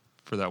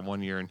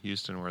year in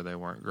Houston where they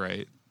weren't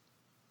great.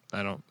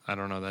 I don't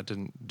know. That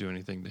didn't do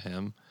anything to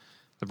him.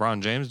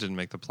 LeBron James didn't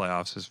make the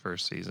playoffs his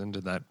first season.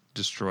 Did that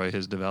destroy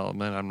his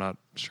development? I'm not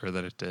sure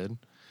that it did.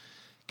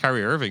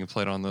 Kyrie Irving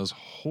played on those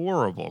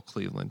horrible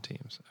Cleveland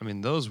teams. I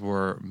mean, those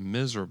were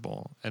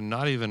miserable and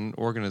not even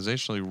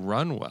organizationally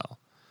run well.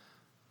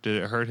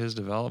 Did it hurt his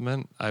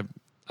development? I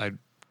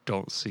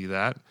don't see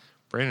that.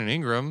 Brandon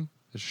Ingram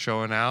is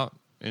showing out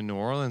in New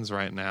Orleans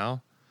right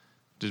now.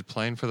 Did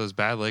playing for those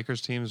bad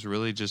Lakers teams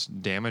really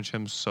just damage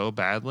him so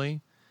badly?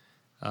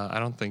 I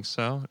don't think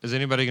so. Is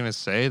anybody going to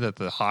say that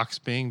the Hawks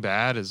being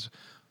bad is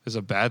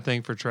a bad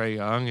thing for Trae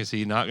Young? Is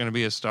he not going to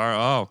be a star?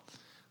 Oh,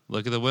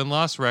 look at the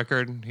win-loss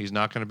record. He's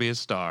not going to be a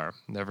star.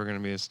 Never going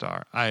to be a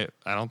star. I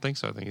don't think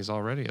so. I think he's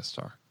already a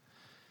star.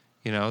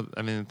 You know,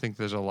 I mean, I think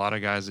there's a lot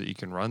of guys that you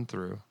can run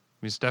through. I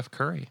mean, Steph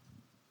Curry.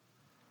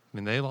 I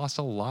mean, they lost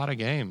a lot of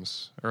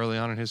games early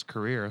on in his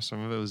career.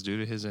 Some of it was due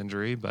to his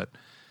injury, but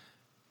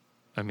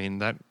I mean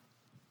that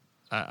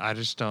I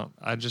just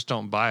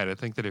don't buy it. I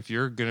think that if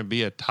you're going to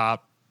be a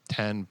top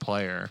 10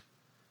 player,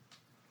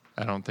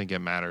 I don't think it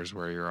matters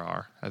where you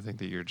are. I think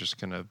that you're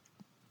just going to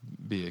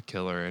be a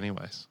killer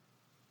anyways.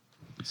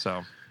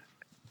 So,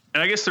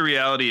 and I guess the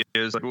reality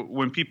is, like,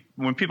 when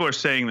people are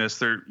saying this,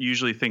 they're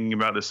usually thinking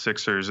about the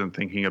Sixers and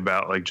thinking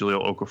about like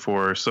Jahlil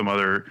Okafor or some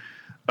other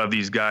of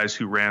these guys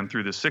who ran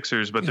through the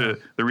Sixers. But the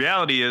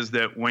reality is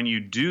that when you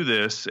do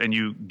this and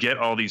you get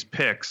all these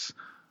picks,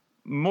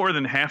 more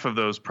than half of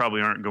those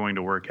probably aren't going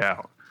to work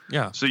out.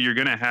 yeah. So you're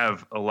going to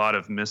have a lot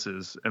of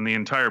misses. And the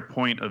entire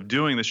point of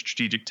doing the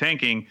strategic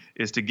tanking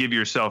is to give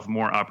yourself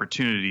more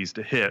opportunities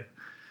to hit.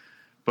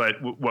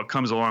 But what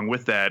comes along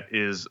with that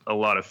is a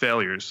lot of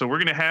failures. So we're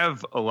going to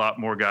have a lot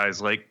more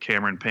guys like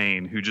Cameron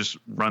Payne who just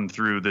run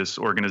through this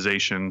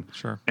organization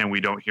and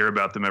we don't hear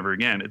about them ever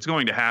again. It's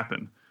going to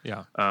happen.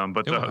 Yeah.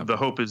 But the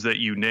hope is that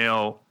you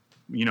nail,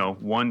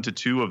 1 to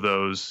 2 of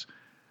those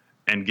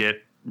and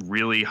get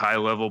really high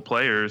level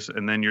players,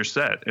 and then you're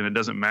set. And it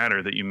doesn't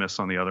matter that you miss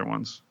on the other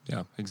ones.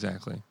 Yeah,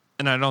 exactly.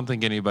 And I don't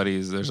think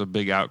there's a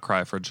big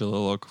outcry for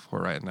Jahlil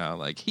Okafor right now.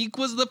 Like, he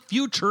was the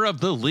future of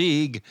the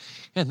league,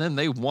 and then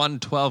they won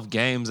 12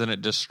 games and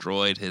it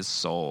destroyed his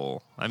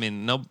soul. I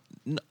mean,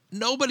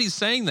 nobody's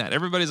saying that.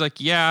 Everybody's like,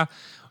 yeah,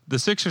 the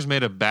Sixers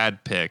made a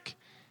bad pick,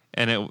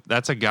 and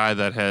that's a guy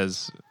that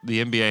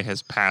the NBA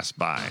has passed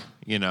by,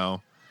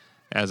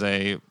 as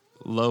a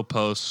low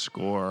post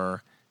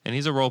scorer. And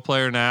he's a role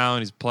player now,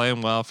 and he's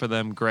playing well for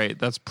them. Great.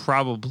 That's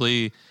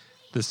probably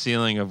the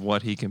ceiling of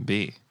what he can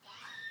be.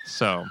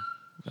 So,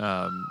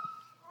 I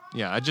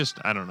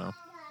don't know.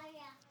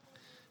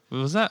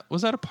 Was that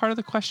a part of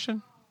the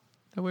question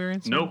that we were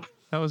answering? Nope.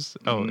 That was,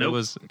 Nope. It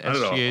was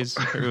SGA's,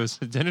 it was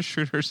Dennis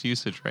Schroeder's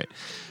usage rate.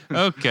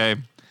 Okay.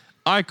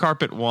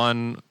 iCarpet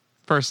 1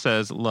 first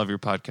says, love your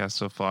podcast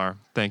so far.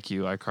 Thank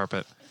you,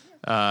 iCarpet.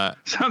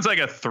 Sounds like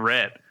a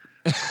threat.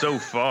 So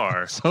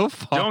far.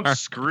 Don't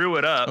screw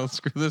it up. Don't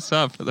screw this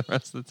up for the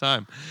rest of the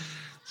time.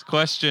 This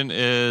question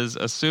is,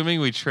 assuming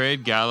we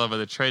trade Gallo by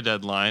the trade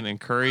deadline and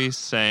Curry's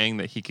saying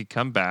that he could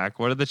come back,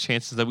 what are the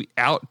chances that we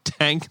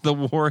out-tank the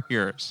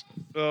Warriors?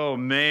 Oh,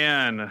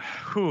 man.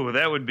 Whew,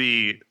 that would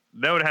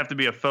have to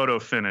be a photo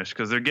finish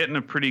because they're getting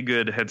a pretty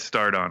good head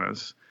start on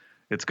us.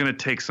 It's going to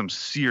take some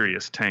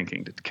serious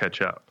tanking to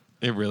catch up.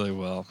 It really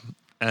will.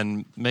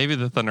 And maybe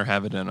the Thunder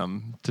have it in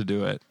them to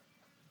do it.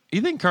 You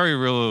think Curry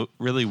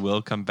really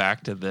will come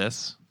back to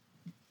this?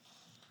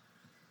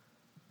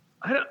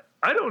 I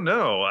don't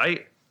know.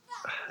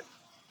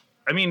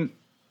 I mean,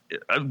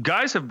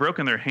 guys have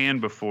broken their hand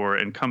before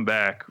and come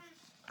back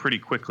pretty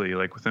quickly,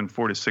 like within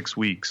 4 to 6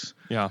 weeks.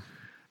 Yeah.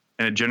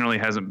 And it generally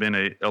hasn't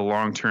been a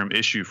long-term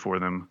issue for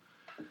them.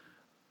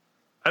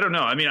 I don't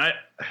know. I mean,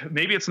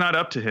 maybe it's not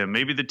up to him.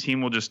 Maybe the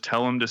team will just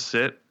tell him to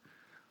sit.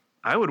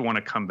 I would want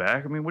to come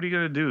back. I mean, what are you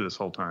going to do this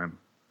whole time?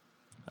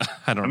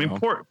 I mean,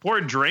 poor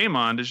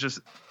Draymond is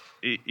just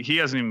he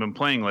hasn't even been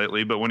playing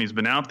lately, but when he's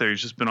been out there,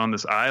 he's just been on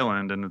this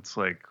island, and it's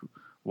like,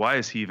 why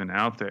is he even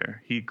out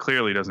there? He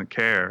clearly doesn't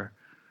care.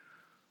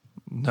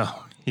 No,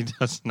 he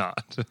does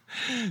not.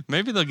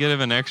 Maybe they'll give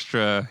him an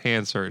extra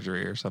hand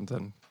surgery or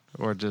something,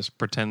 or just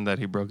pretend that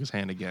he broke his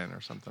hand again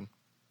or something.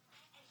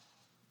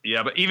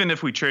 Yeah, but even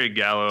if we trade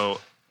Gallo,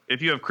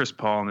 if you have Chris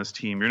Paul on this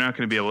team, you're not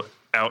going to be able to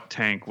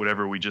out-tank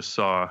whatever we just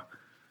saw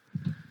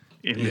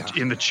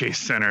in the Chase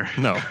Center.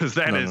 No, because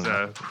that is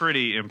no. a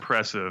pretty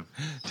impressive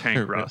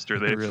tank roster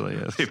It really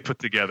is. they've put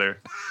together.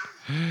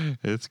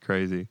 It's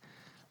crazy.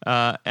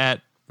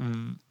 Vince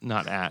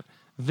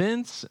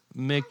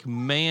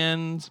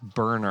McMahon's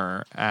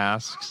burner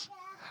asks,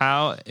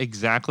 how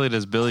exactly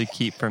does Billy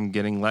keep from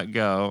getting let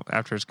go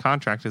after his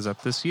contract is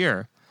up this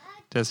year?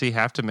 Does he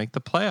have to make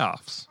the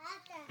playoffs?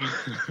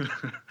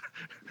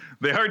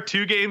 They are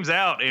 2 games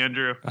out,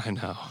 Andrew. I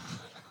know.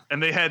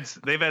 And they've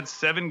had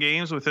 7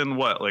 games within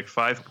what, like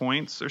 5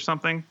 points or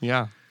something?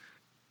 Yeah.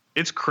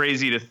 It's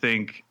crazy to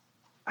think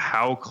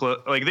how close.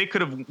 Like, they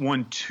could have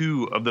won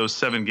 2 of those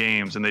 7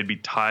 games, and they'd be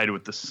tied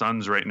with the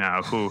Suns right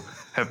now, who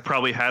have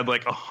probably had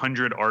like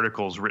 100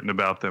 articles written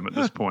about them at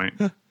this point.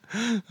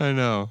 I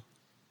know.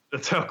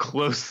 That's how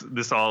close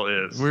this all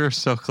is. We're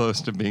so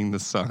close to being the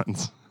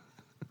Suns.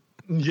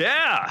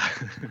 Yeah.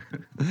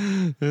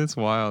 It's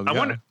wild. I Yeah.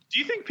 wonder, do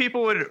you think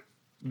people would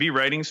be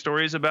writing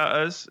stories about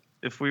us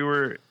if we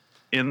were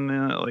in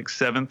the like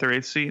 7th or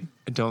 8th seed?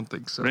 I don't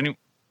think so.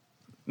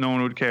 No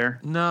one would care.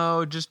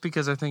 No, just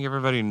because I think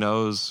everybody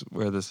knows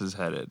where this is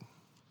headed.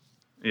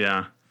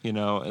 Yeah. You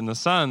know, and the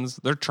Suns,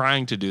 they're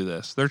trying to do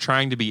this. They're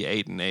trying to be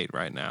 8-8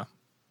 right now.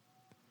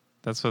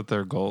 That's what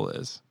their goal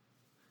is.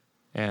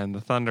 And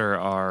the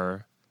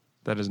Thunder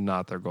that is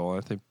not their goal.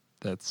 I think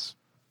that's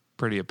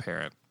pretty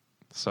apparent.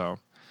 So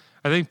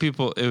I think it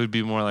would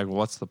be more like,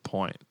 what's the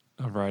point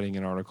of writing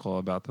an article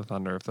about the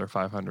Thunder if they're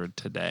 500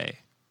 today?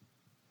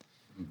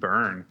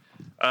 Burn.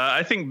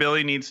 I think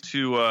Billy needs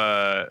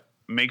to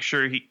make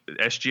sure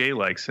SGA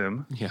likes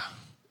him. Yeah.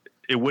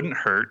 It wouldn't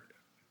hurt.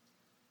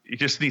 He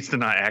just needs to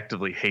not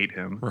actively hate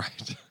him.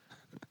 Right.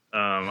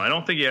 I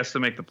don't think he has to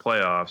make the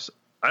playoffs.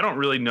 I don't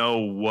really know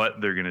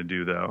what they're going to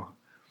do, though.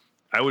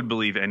 I would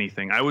believe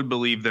anything. I would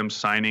believe them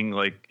signing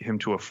like him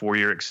to a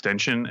 4-year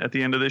extension at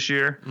the end of this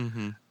year.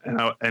 Mm-hmm.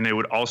 And it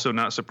would also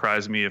not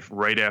surprise me if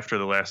right after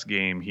the last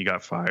game he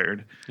got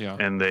fired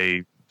and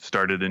they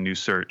started a new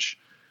search.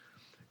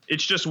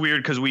 It's just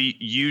weird because we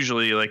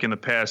usually, like in the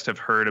past, have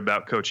heard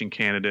about coaching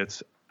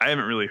candidates. I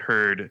haven't really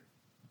heard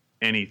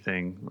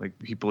anything, like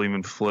people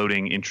even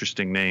floating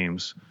interesting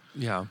names.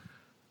 Yeah.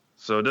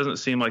 So it doesn't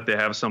seem like they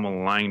have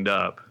someone lined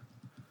up.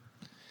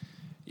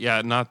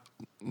 Yeah, not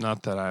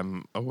that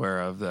I'm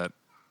aware of that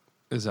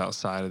is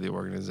outside of the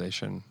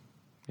organization.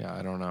 Yeah,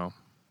 I don't know.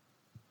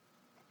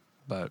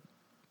 But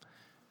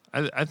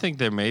I think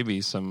there may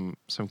be some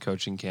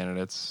coaching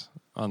candidates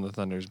on the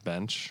Thunder's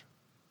bench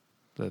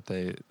that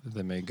they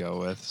may go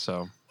with.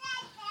 So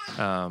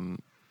I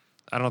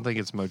don't think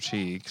it's Mo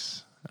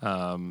Cheeks.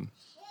 But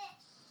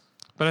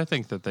I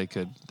think that they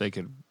could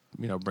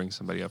bring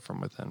somebody up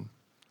from within.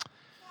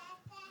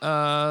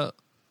 Let's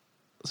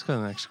go to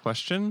the next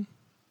question.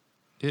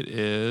 It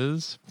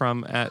is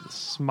from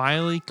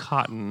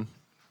 @SmileyCotton.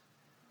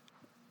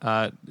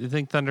 Do you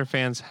think Thunder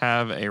fans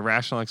have a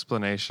rational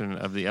explanation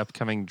of the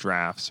upcoming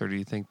drafts, or do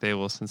you think they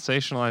will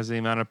sensationalize the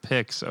amount of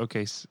picks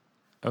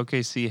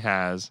OKC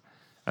has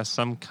as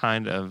some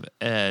kind of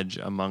edge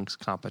amongst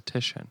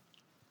competition?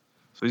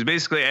 So he's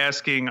basically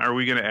asking, are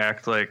we going to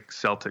act like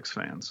Celtics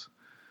fans?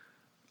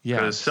 Yeah.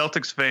 Because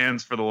Celtics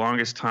fans for the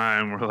longest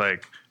time were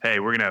like, hey,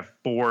 we're going to have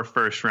 4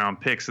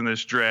 first-round picks in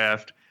this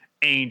draft.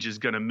 Ainge is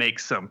going to make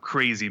some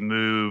crazy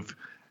move.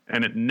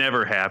 And it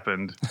never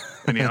happened.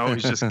 And he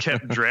always just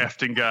kept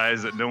drafting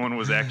guys that no one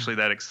was actually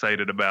that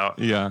excited about.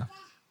 Yeah.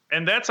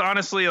 And that's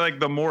honestly like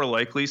the more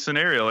likely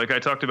scenario. Like I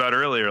talked about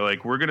earlier,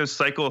 like we're going to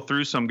cycle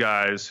through some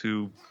guys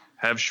who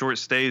have short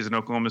stays in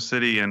Oklahoma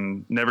City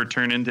and never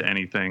turn into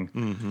anything.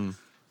 Mm-hmm.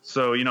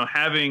 So,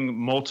 having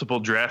multiple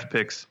draft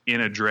picks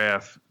in a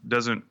draft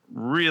doesn't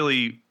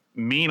really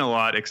mean a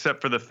lot,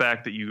 except for the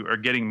fact that you are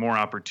getting more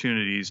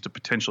opportunities to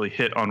potentially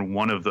hit on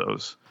one of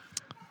those.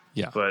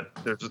 Yeah. But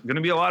there's going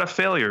to be a lot of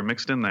failure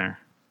mixed in there.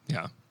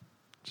 Yeah.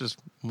 Just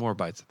more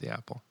bites at the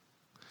apple.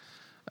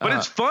 But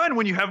it's fun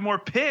when you have more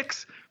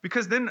picks,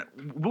 because then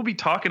we'll be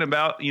talking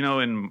about,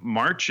 in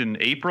March and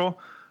April,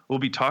 we'll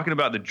be talking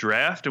about the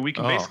draft, and we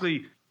can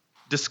basically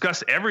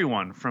discuss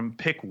everyone from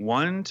pick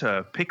 1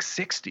 to pick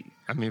 60.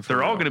 I mean,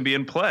 they're all going to be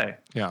in play.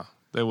 Yeah,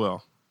 they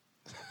will.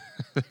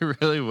 They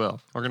really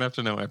will. We're going to have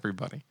to know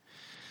everybody.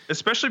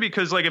 Especially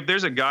because, like, if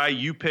there's a guy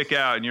you pick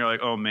out and you're like,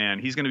 oh, man,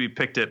 he's going to be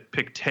picked at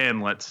pick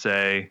 10, let's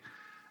say,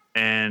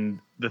 and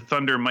the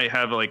Thunder might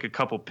have, like, a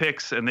couple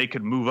picks, and they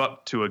could move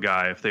up to a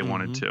guy if they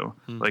wanted to.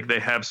 Mm-hmm. Like, they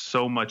have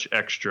so much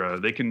extra.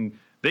 They can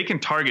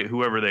target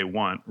whoever they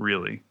want,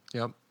 really.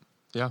 Yep.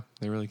 Yeah,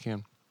 they really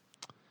can.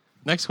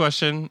 Next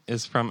question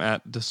is from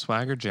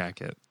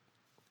 @TheSwaggerJacket,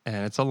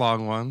 and it's a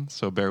long one,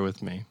 so bear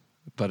with me,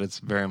 but it's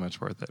very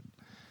much worth it.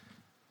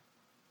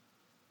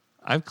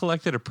 I've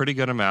collected a pretty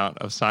good amount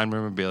of signed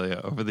memorabilia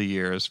over the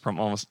years from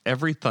almost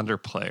every Thunder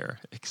player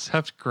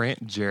except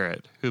Grant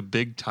Jarrett, who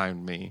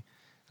big-timed me,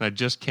 and I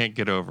just can't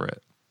get over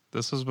it.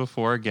 This was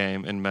before a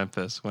game in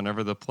Memphis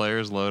whenever the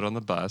players load on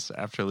the bus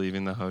after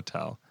leaving the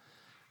hotel.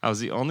 I was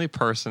the only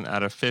person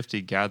out of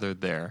 50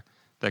 gathered there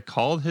that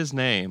called his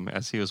name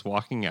as he was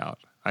walking out.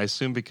 I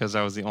assume because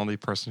I was the only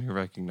person who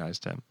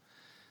recognized him.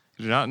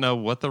 I do not know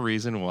what the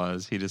reason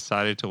was. He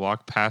decided to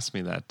walk past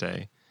me that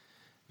day.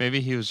 Maybe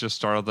he was just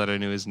startled that I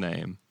knew his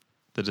name.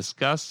 The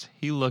disgust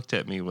he looked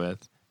at me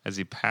with as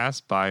he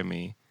passed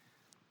me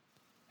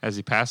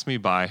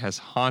by has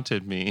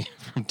haunted me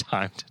from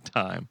time to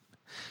time.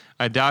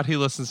 I doubt he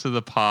listens to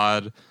the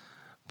pod,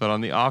 but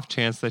on the off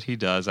chance that he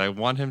does, I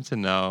want him to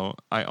know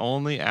I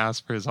only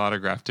asked for his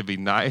autograph to be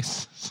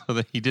nice so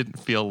that he didn't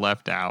feel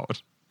left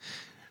out.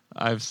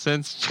 I've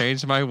since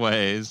changed my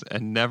ways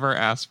and never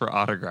asked for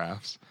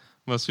autographs.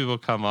 Most people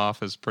come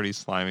off as pretty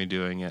slimy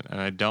doing it, and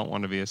I don't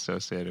want to be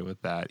associated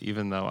with that,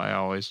 even though I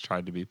always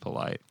tried to be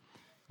polite.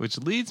 Which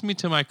leads me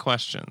to my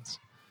questions.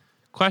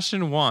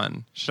 Question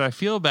 1, should I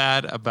feel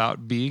bad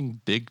about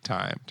being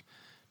big-timed?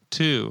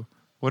 2,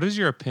 what is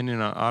your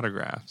opinion on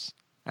autographs?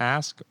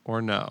 Ask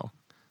or no?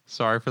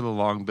 Sorry for the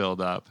long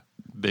build-up.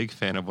 Big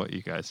fan of what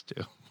you guys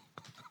do.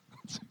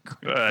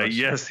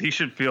 Yes, he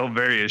should feel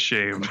very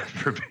ashamed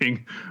for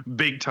being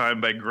big time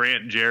by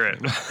Grant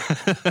Jarrett.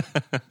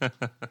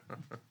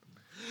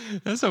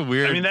 That's a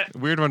weird,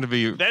 weird one to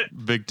be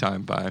big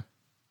time by.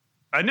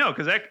 I know,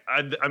 because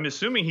I'm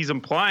assuming he's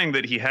implying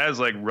that he has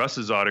like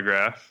Russ's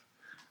autograph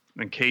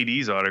and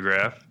KD's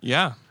autograph.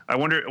 Yeah. I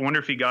wonder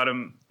if he got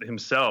him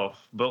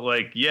himself. But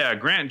like, yeah,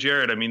 Grant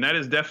Jarrett, I mean, that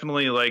is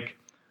definitely like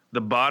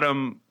the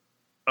bottom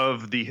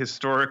of the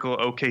historical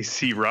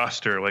OKC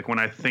roster. Like when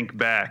I think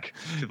back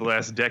to the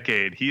last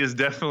decade, he is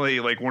definitely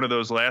like one of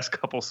those last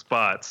couple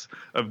spots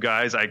of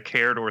guys I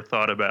cared or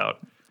thought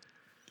about.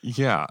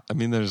 Yeah, I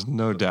mean, there's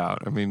no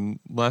doubt. I mean,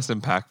 less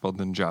impactful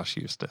than Josh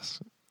Eustace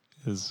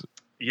is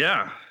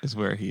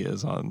where he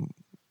is on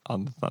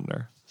the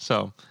Thunder.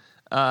 So,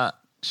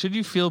 should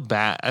you feel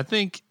bad? I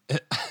think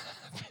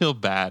feel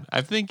bad.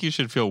 I think you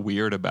should feel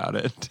weird about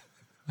it.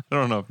 I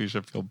don't know if you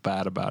should feel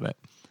bad about it.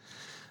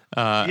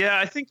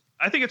 I think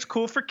it's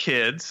cool for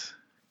kids.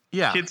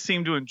 Yeah, kids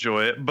seem to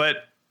enjoy it.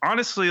 But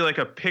honestly, like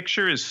a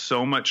picture is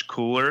so much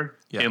cooler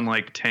in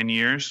like 10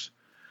 years.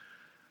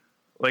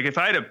 Like if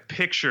I had a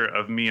picture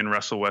of me and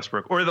Russell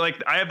Westbrook, or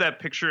like I have that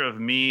picture of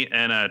me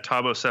and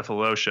Thabo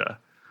Cephalosha.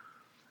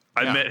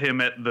 I met him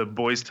at the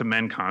Boys to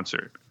Men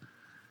concert,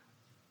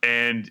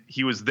 and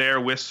he was there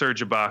with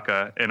Serge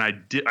Ibaka, and I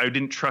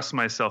didn't trust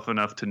myself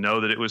enough to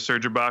know that it was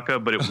Serge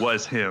Ibaka, but it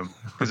was him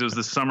because it was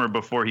the summer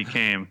before he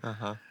came.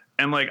 Uh-huh.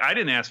 And like I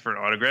didn't ask for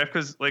an autograph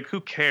because like who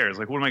cares?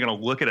 Like what am I going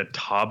to look at a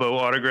Thabo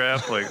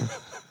autograph? Like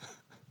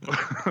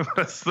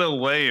that's so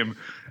lame.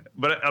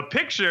 But a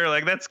picture,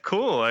 like, that's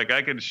cool. Like,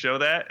 I can show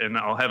that, and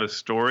I'll have a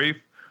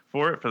story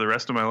for it for the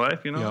rest of my life.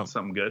 You know, It's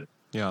something good.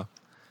 Yeah.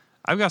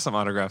 I've got some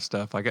autograph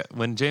stuff.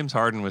 When James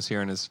Harden was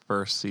here in his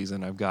first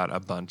season, I've got a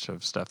bunch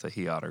of stuff that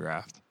he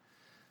autographed.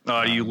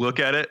 You look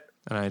at it?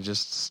 And I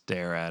just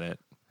stare at it.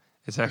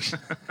 It's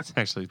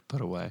actually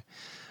put away.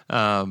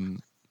 But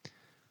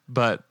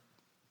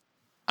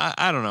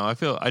I don't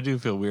know. I do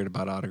feel weird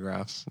about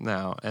autographs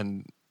now.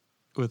 And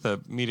with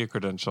a media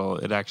credential,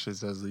 it actually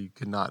says that you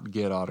could not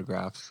get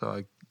autographs.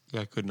 So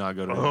I could not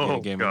go to a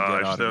media game and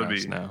get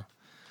autographs now.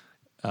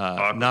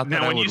 Not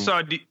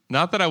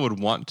that I would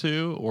want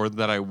to or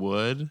that I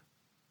would,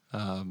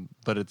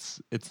 but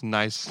it's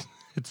nice.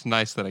 It's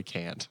nice that I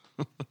can't.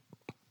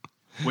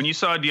 When you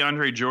saw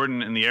DeAndre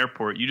Jordan in the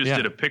airport, you just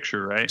did a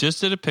picture, right?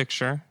 Just did a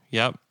picture.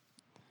 Yep.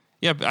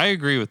 Yeah, I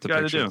agree with the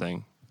picture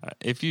thing.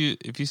 If you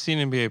see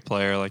an NBA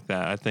player like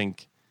that, I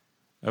think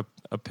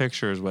a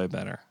picture is way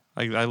better.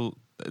 Like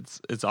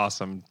it's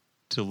awesome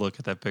to look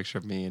at that picture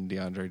of me and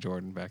DeAndre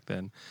Jordan back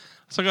then.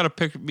 So I got a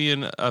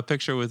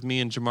picture with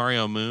me and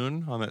Jamario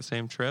Moon on that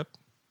same trip.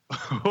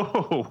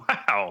 Oh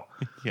wow!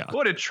 Yeah,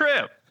 what a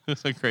trip! It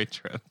was a great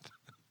trip.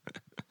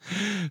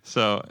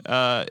 So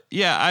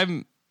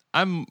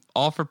I'm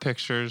all for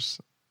pictures.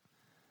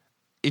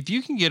 If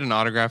you can get an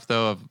autograph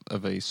though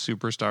of a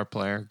superstar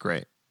player,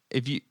 great.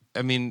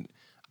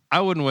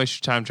 I wouldn't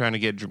waste your time trying to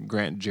get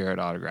Grant Jarrett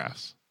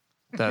autographs.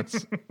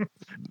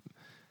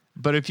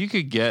 But if you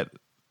could get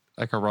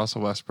like a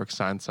Russell Westbrook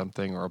sign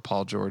something or a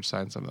Paul George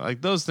sign something,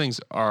 like those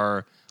things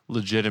are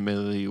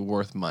legitimately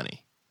worth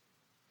money.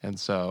 And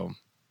so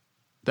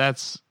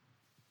that's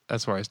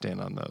where I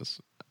stand on those.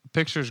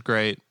 Picture's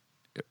great,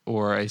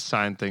 or a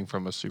signed thing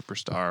from a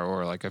superstar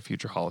or like a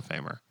future Hall of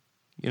Famer.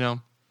 You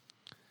know?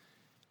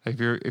 If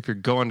you're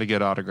going to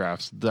get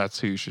autographs, that's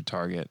who you should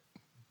target.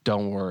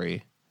 Don't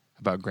worry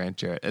about Grant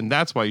Jarrett. And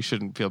that's why you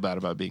shouldn't feel bad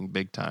about being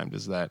big timed,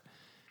 is that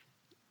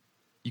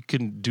you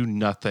can do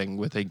nothing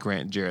with a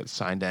Grant Jarrett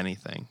signed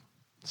anything.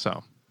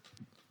 So,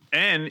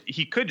 and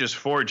he could just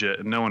forge it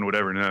and no one would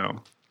ever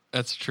know.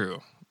 That's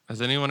true.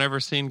 Has anyone ever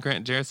seen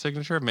Grant Jarrett's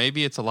signature?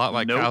 Maybe it's a lot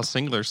like Kyle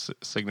Singler's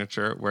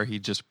signature where he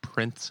just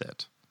prints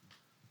it.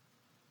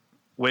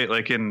 Wait,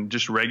 like in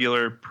just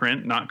regular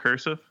print, not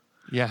cursive?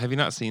 Yeah, have you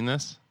not seen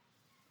this?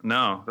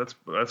 No,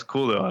 that's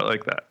cool though. I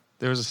like that.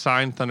 There was a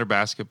signed Thunder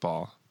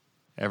basketball.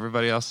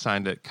 Everybody else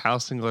signed it. Kyle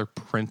Singler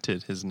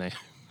printed his name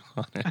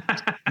on it.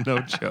 No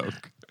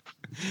joke.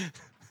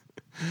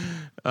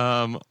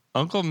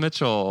 Uncle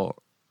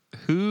Mitchell,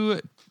 who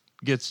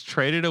gets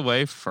traded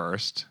away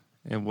first,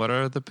 and what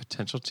are the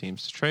potential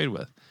teams to trade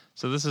with?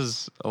 So this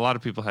is a lot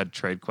of people had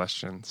trade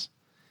questions,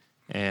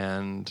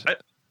 and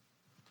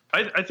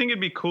I think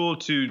it'd be cool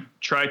to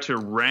try to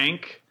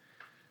rank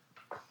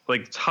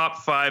like top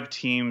 5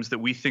 teams that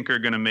we think are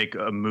going to make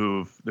a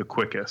move the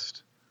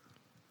quickest.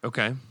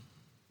 okay,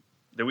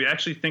 That we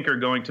actually think are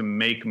going to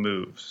make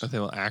moves. but they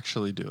will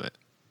actually do it.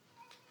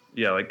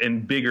 Yeah, like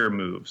and bigger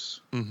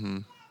moves. Mm-hmm.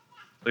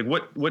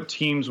 Like what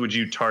teams would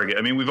you target?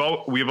 I mean,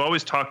 we've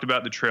always talked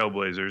about the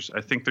Trailblazers. I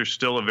think they're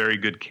still a very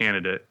good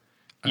candidate,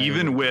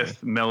 even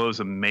with Melo's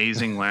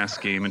amazing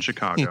last game in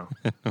Chicago.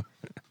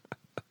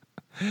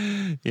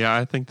 Yeah,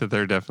 I think that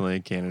they're definitely a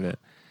candidate.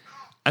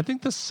 I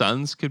think the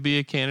Suns could be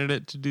a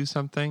candidate to do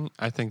something.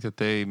 I think that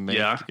they make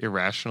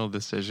irrational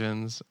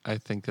decisions. I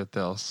think that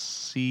they'll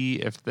see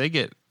if they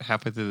get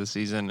halfway through the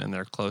season and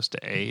they're close to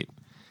 8.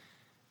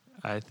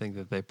 I think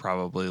that they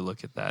probably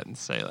look at that and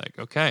say like,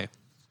 okay,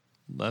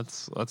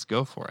 let's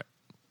go for it.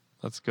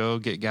 Let's go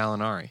get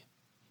Gallinari.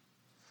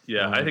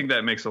 Yeah, I think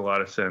that makes a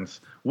lot of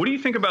sense. What do you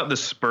think about the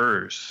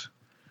Spurs?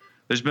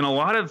 There's been a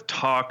lot of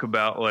talk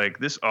about like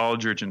this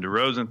Aldridge and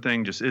DeRozan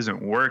thing just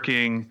isn't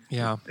working.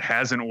 Yeah. It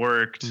hasn't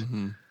worked.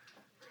 Mm-hmm.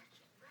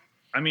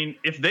 I mean,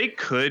 if they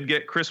could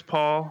get Chris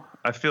Paul,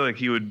 I feel like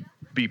he would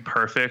be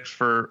perfect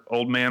for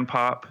old man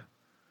Pop.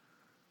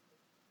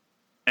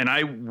 And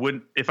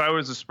if I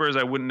was the Spurs,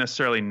 I wouldn't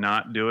necessarily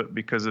not do it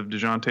because of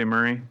DeJounte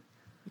Murray.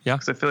 Yeah.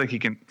 Because I feel like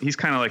he's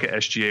kind of like an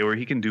SGA where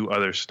he can do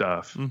other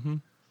stuff. Mm-hmm.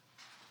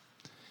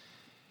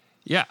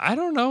 Yeah, I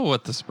don't know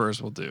what the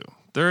Spurs will do.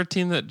 They're a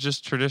team that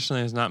just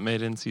traditionally has not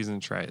made in-season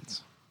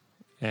trades,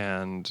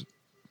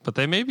 but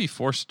they may be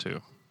forced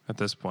to at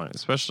this point,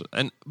 especially.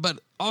 But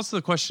also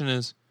the question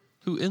is,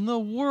 who in the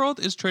world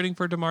is trading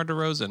for DeMar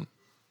DeRozan?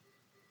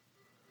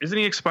 Isn't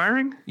he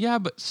expiring? Yeah,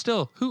 but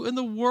still, who in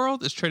the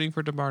world is trading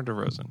for DeMar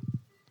DeRozan?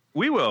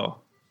 We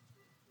will.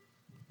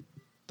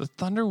 The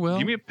Thunder will.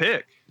 Give me a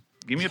pick.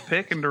 Give me a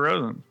pick and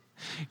DeRozan.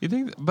 You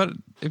think? But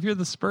if you're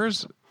the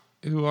Spurs,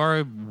 who are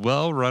a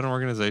well-run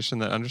organization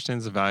that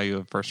understands the value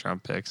of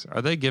first-round picks,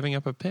 are they giving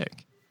up a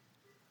pick?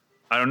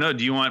 I don't know.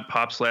 Do you want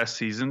Pop's last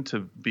season to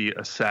be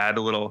a sad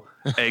little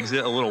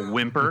exit, a little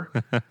whimper,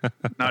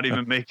 not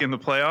even making the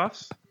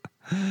playoffs?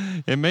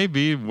 It may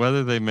be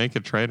whether they make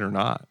a trade or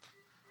not.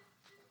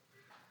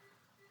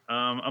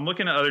 I'm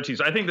looking at other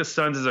teams. I think the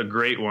Suns is a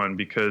great one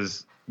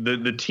because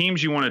the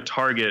teams you want to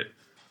target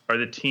are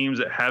the teams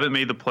that haven't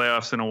made the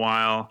playoffs in a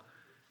while.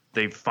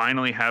 They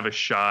finally have a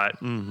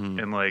shot,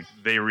 and like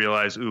they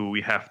realize, ooh,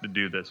 we have to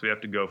do this. We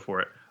have to go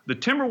for it. The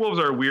Timberwolves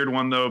are a weird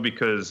one though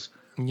because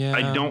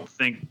I don't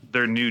think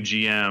their new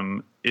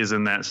GM is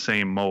in that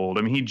same mold.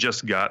 I mean, he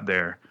just got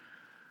there.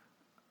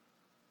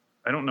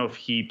 I don't know if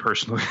he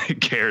personally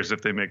cares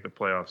if they make the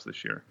playoffs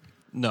this year.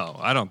 No,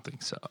 I don't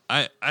think so.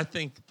 I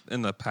think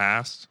in the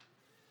past,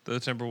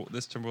 this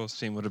Timberwolves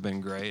team would have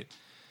been great.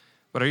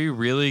 But are you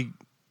really?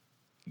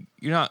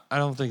 You're not. I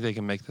don't think they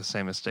can make the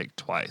same mistake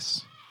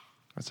twice.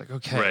 It's like,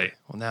 okay, right.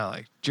 Well now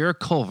like Jarrett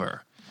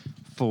Culver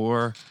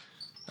for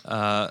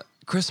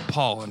Chris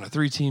Paul in a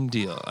 3-team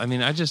deal. I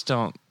mean, I just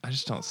don't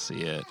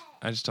see it.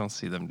 I just don't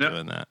see them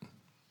doing that.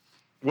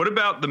 What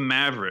about the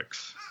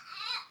Mavericks?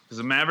 Because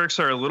the Mavericks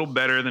are a little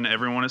better than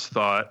everyone has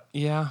thought.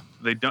 Yeah.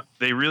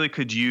 They really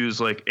could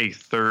use like a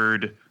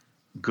third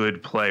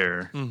good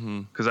player.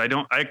 Because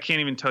I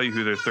can't even tell you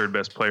who their third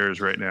best player is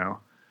right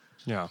now.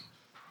 Yeah.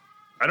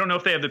 I don't know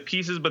if they have the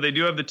pieces, but they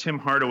do have the Tim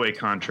Hardaway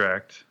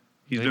contract.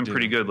 He's been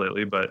pretty good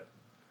lately, but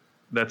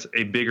that's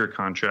a bigger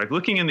contract.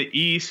 Looking in the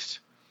East,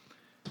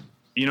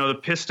 the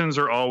Pistons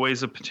are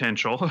always a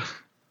potential.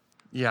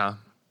 Yeah.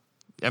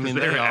 I mean,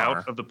 they're they are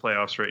out of the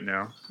playoffs right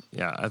now.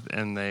 Yeah,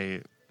 and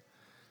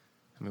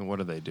what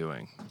are they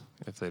doing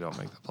if they don't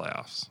make the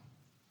playoffs?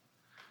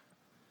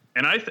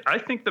 And I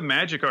think the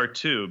Magic are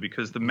too,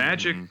 because the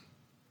Magic,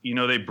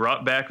 they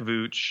brought back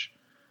Vooch.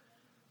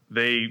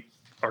 They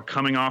are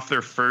coming off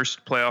their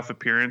first playoff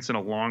appearance in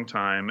a long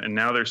time, and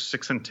now they're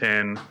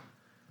 6-10,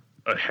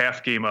 a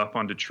half game up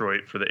on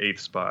Detroit for the 8th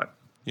spot.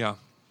 Yeah.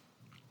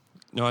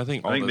 No, I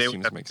think all those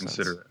teams make sense.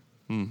 Consider it.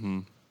 Mm-hmm.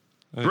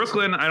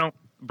 Brooklyn, I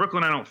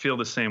don't feel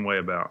the same way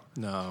about.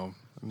 No,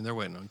 I mean they're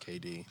waiting on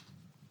KD.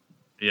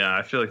 Yeah,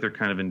 I feel like they're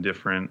kind of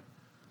indifferent.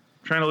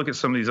 I'm trying to look at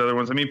some of these other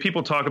ones. I mean,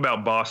 people talk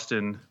about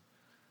Boston,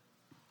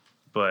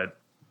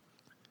 but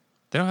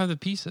they don't have the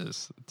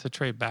pieces to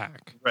trade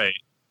back. Right.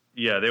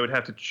 Yeah, they would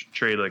have to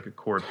trade like a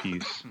core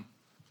piece.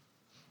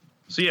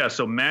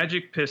 So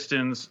Magic,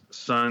 Pistons,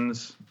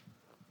 Suns,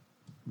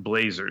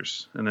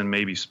 Blazers, and then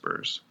maybe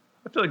Spurs.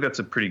 I feel like that's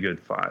a pretty good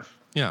 5.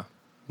 Yeah.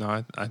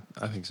 No,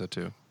 I think so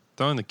too.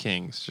 Throw in the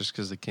Kings just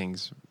because the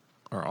Kings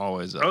are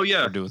always up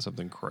for doing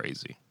something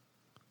crazy.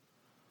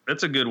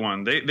 That's a good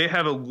one. They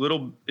have a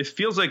little. It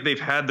feels like they've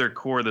had their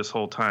core this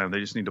whole time. They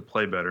just need to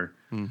play better,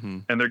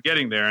 and they're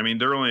getting there. I mean,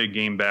 they're only a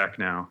game back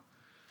now.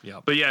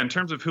 Yeah. But yeah, in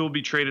terms of who will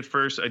be traded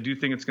first, I do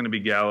think it's going to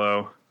be Gallo.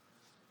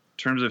 In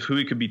terms of who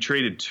he could be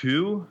traded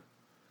to,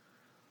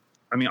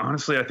 I mean,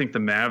 honestly, I think the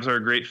Mavs are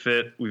a great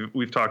fit.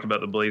 We've talked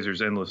about the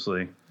Blazers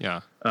endlessly. Yeah.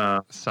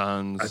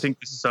 Suns. I think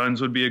the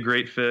Suns would be a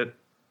great fit.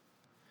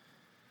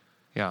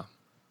 Yeah.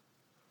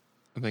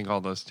 I think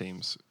all those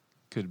teams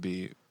could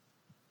be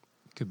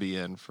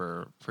in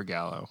for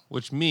Gallo,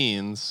 which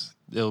means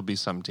there'll be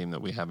some team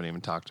that we haven't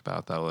even talked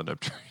about that'll end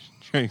up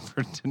trading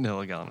for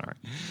Danilo Gallinari.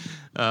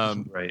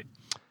 Right.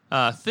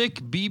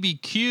 Thick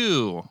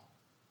BBQ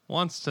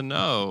wants to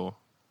know,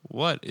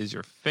 what is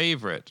your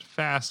favorite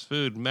fast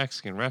food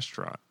Mexican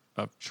restaurant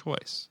of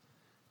choice?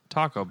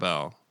 Taco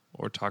Bell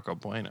or Taco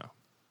Bueno?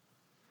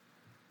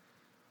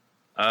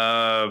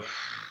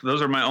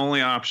 Those are my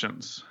only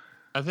options.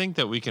 I think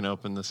that we can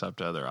open this up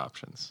to other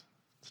options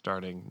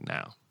starting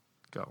now.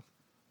 Go.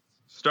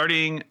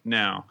 Starting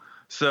now.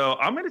 So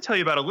I'm going to tell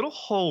you about a little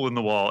hole in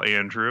the wall,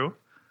 Andrew.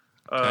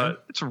 Okay.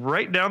 It's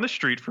right down the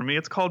street from me.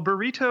 It's called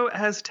Burrito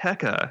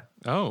Azteca.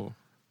 Oh.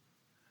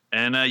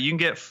 And you can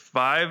get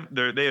 5.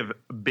 They have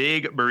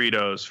big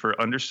burritos for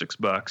under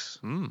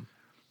 $6.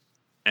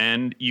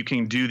 And you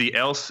can do the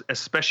El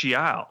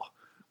Especial,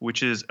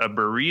 which is a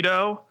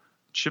burrito,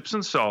 chips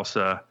and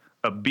salsa,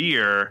 a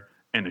beer,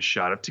 and a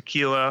shot of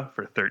tequila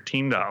for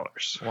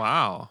 $13.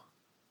 Wow.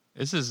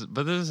 This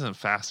isn't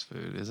fast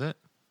food, is it?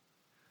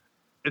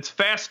 It's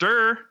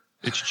faster.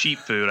 It's cheap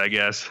food, I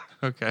guess.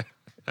 Okay.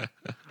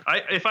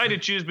 If I had to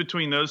choose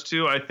between those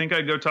two, I think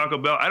I'd go Taco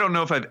Bell. I don't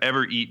know if I've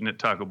ever eaten at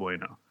Taco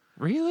Bueno.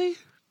 Really?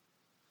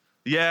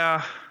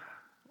 Yeah.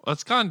 Well,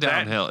 it's gone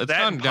downhill. It's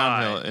gone and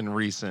downhill pie.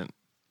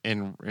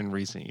 in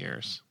recent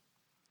years.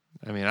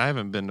 I mean, I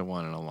haven't been to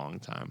one in a long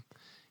time.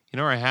 You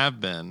know where I have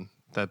been?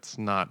 That's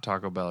not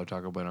Taco Bell or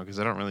Taco Bueno, because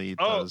I don't really eat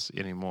those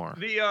anymore.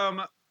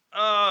 The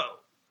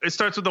it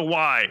starts with a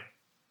Y.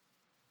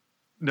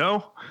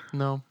 No?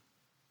 No.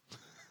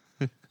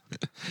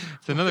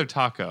 It's another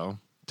Taco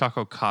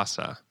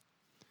Casa,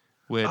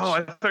 which... Oh,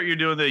 I thought you were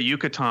doing the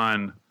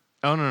Yucatan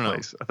Oh, no.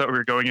 place. I thought we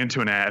were going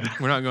into an ad.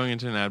 We're not going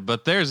into an ad,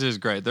 but theirs is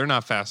great. They're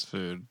not fast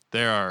food.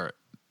 They are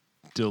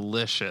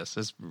delicious.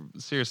 It's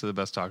seriously the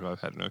best taco I've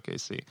had in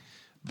OKC.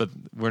 But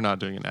we're not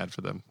doing an ad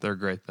for them. They're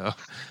great, though.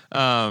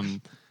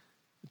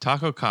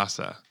 Taco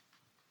Casa.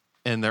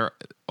 And they're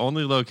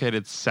only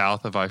located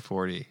south of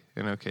I-40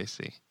 in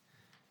OKC.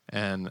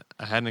 And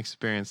I hadn't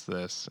experienced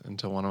this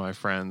until one of my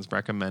friends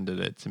recommended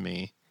it to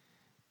me.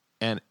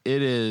 And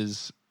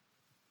it's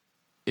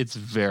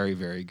very,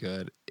 very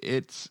good.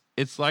 It's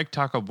like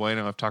Taco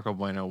Bueno if Taco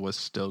Bueno was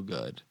still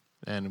good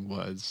and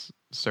was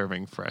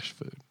serving fresh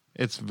food.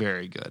 It's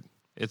very good.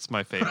 It's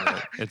my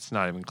favorite. It's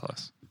not even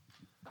close.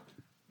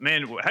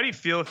 Man, how do you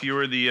feel if you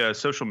were the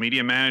social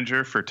media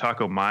manager for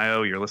Taco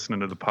Mayo? You're listening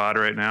to the pod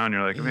right now, and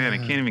you're like, man, I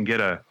can't even get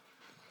a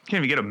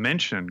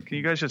mention. Can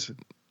you guys just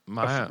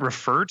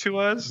refer to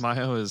us?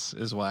 Mayo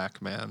is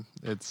whack, man.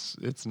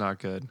 It's not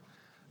good.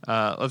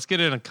 Let's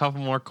get in a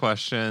couple more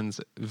questions.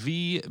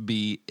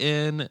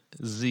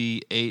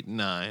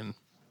 VBNZ89.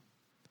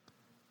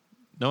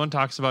 No one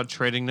talks about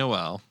trading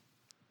Noel.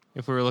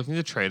 If we were looking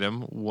to trade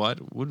him,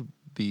 what would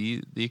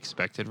be the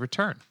expected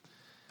return?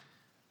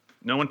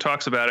 No one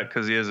talks about it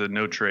because he has a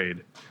no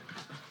trade.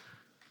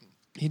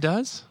 He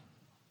does?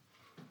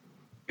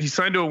 He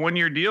signed to a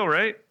 1-year deal,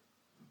 right?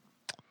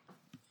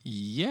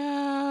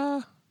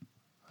 Yeah.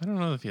 I don't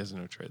know if he has a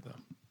no trade, though.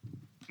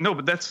 No,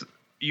 but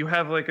you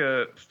have like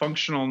a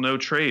functional no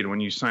trade when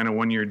you sign a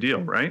 1-year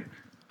deal, right?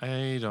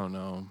 I don't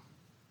know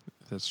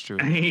if that's true.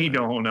 I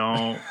don't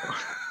know.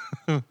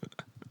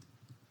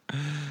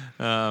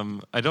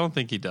 I don't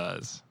think he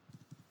does,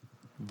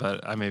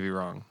 but I may be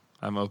wrong.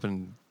 I'm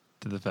open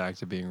to the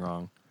fact of being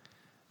wrong.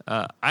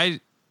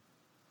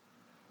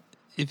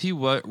 If he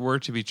were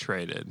to be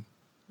traded,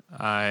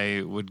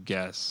 I would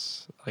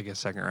guess like a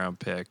second round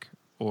pick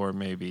or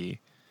maybe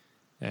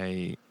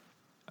a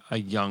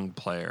young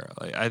player.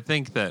 Like, I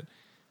think that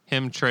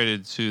him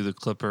traded to the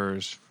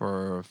Clippers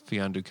for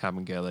Fiondu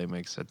Kabengele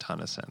makes a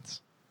ton of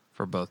sense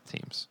for both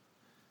teams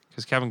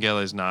because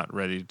Kabengele is not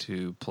ready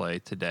to play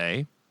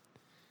today,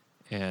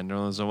 and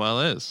Nerlens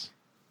Noel is,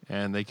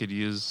 and they could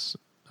use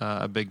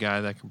a big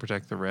guy that can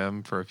protect the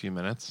rim for a few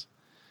minutes.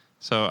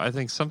 So I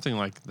think something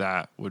like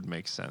that would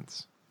make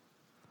sense.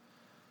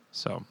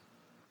 So,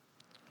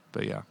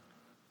 but yeah.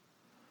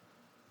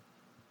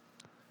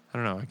 I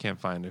don't know. I can't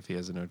find if he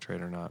has a no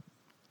trade or not.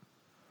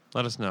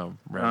 Let us know.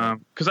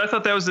 Because I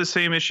thought that was the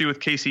same issue with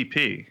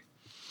KCP.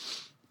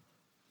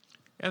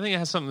 I think it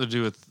has something to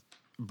do with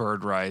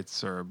bird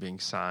rights or being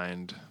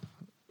signed,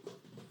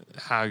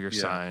 how you're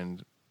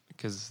signed.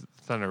 Because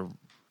Thunder,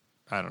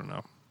 I don't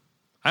know.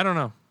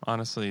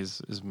 Honestly,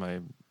 is my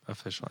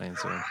official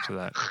answer to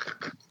that.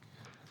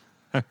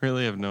 I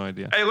really have no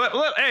idea. Hey,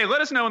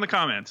 let us know in the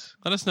comments.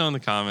 Let us know in the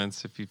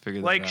comments if you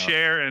figure that out.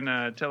 Share,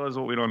 and tell us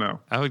what we don't know.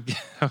 I would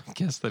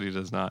guess that he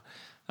does not.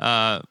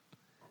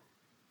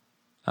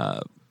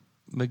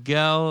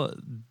 Miguel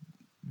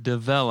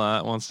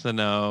Devella wants to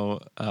know,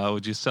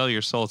 would you sell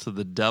your soul to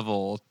the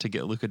devil to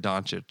get Luka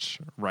Doncic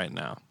right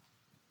now?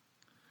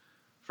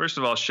 First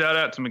of all, shout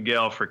out to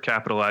Miguel for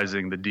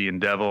capitalizing the D in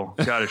devil.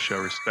 Got to show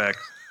respect.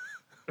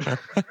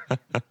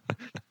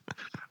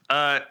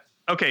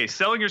 Okay,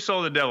 selling your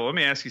soul to the devil. Let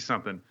me ask you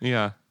something.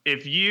 Yeah.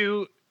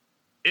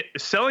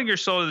 Selling your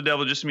soul to the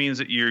devil just means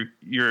that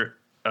you're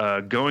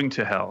going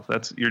to hell.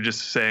 You're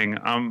just saying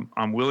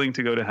I'm willing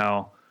to go to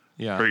hell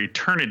for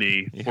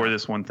eternity for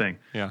this one thing.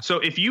 Yeah. So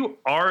if you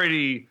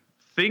already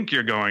think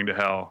you're going to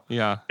hell,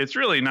 it's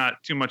really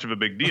not too much of a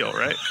big deal,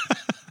 right?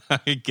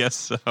 I guess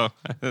so.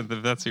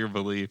 If that's your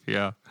belief,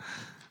 yeah.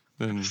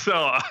 Then...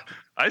 So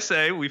I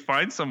say we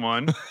find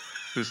someone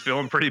who's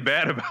feeling pretty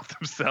bad about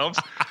themselves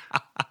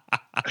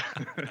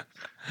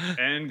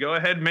and go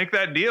ahead and make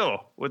that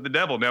deal with the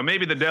devil. Now,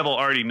 maybe the devil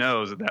already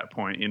knows at that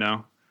point, you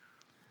know?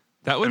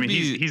 That would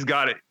he's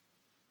got it.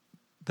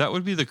 That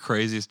would be the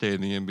craziest day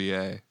in the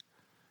NBA.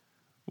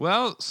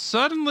 Well,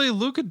 suddenly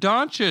Luka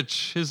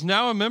Doncic is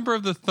now a member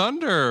of the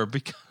Thunder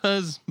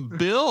because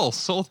Bill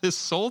sold his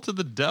soul to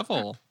the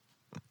devil.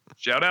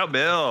 Shout out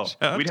Bill.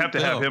 We'd have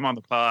to have him on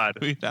the pod.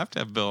 We'd have to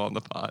have Bill on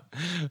the pod.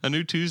 A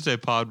new Tuesday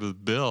pod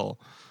with Bill.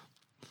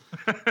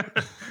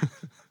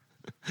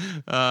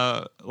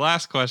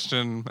 Last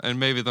question, and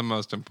maybe the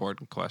most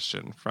important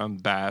question from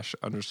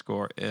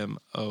Bash_MOH.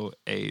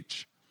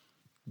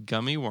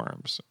 Gummy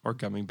worms or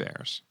gummy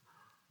bears?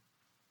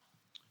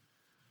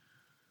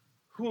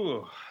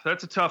 Whew,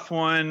 that's a tough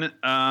one.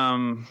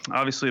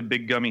 Obviously a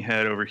big gummy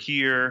head over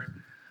here.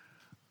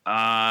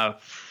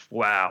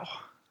 Wow.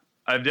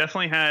 I've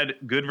definitely had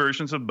good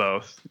versions of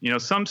both. You know,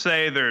 some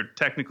say they're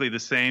technically the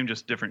same,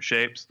 just different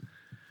shapes.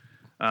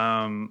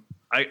 I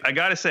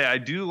got to say, I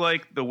do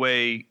like the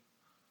way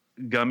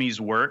gummies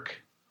work.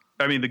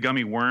 I mean, the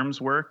gummy worms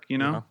work, you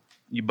know? Yeah.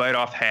 You bite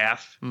off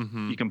half.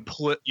 Mm-hmm.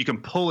 You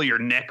can pull your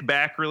neck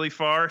back really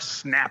far,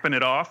 snapping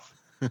it off.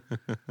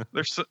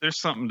 There's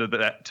something to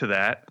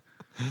that.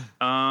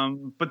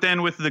 But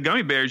then with the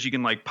gummy bears, you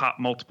can like pop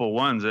multiple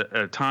ones at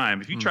a time.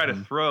 If you try to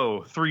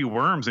throw 3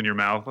 worms in your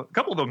mouth, a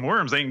couple of them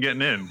worms ain't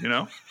getting in, you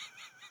know?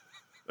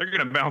 They're going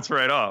to bounce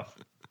right off.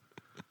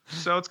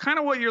 So it's kind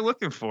of what you're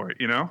looking for,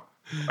 you know?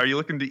 Are you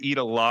looking to eat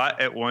a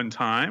lot at one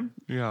time?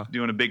 Yeah.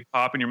 Doing a big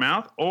pop in your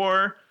mouth?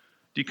 Or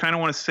do you kind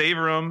of want to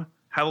savor them,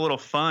 have a little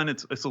fun?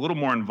 It's a little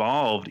more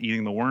involved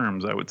eating the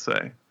worms, I would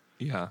say.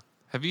 Yeah.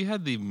 Have you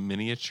had the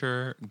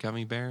miniature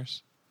gummy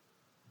bears?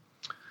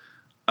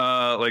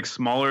 Like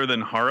smaller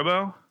than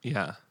Haribo?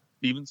 Yeah.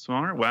 Even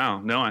smaller? Wow.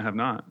 No, I have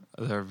not.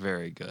 They're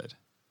very good.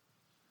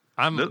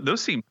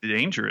 Those seem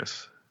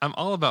dangerous. I'm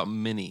all about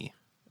mini.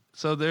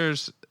 So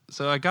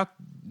I got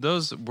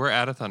those. We're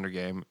at a Thunder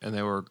game and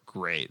they were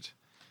great.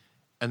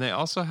 And they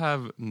also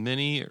have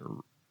mini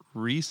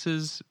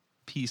Reese's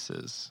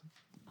Pieces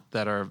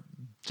that are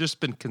just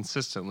been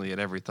consistently at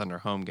every Thunder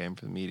home game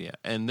for the media.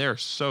 And they're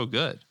so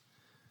good.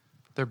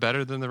 They're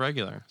better than the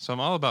regular. So I'm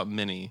all about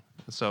mini.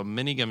 So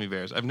mini gummy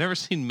bears. I've never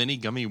seen mini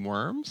gummy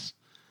worms.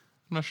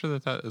 I'm not sure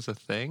that is a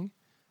thing.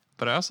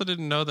 But I also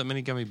didn't know that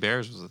mini gummy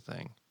bears was a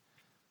thing.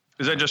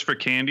 Is that just for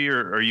candy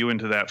or are you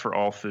into that for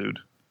all food?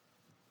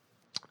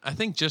 I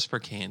think just for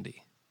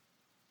candy.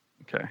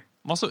 Okay.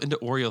 I'm also into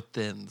Oreo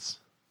Thins.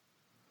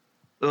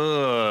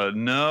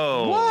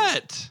 No.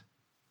 What?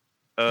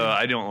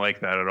 I don't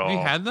like that at all. Have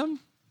you had them?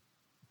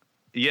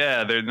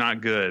 Yeah, they're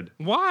not good.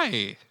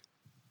 Why?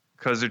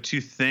 Because they're too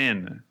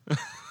thin.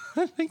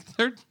 I think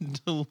they're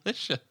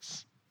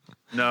delicious.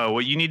 No,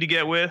 what you need to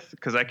get with,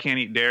 because I can't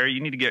eat dairy,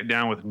 you need to get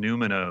down with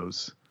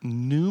Newman-O's.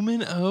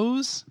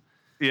 Newman-O's?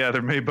 Yeah,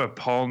 they're made by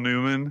Paul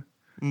Newman.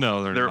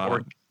 No, they're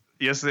not.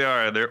 Yes, they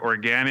are. They're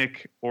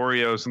organic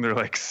Oreos, and they're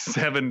like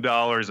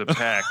 $7 a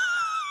pack.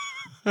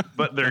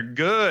 But they're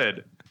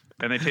good.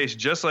 And they taste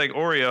just like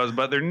Oreos,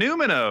 but they're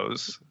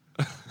Newman-O's.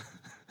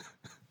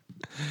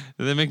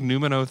 Do they make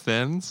Newman-O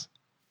Thins?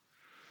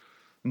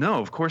 No,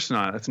 of course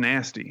not. That's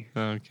nasty.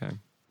 Okay.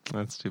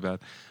 That's too bad.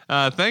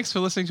 Thanks for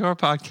listening to our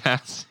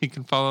podcast. You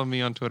can follow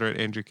me on Twitter at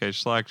Andrew K.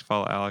 Schlecht.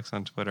 Follow Alex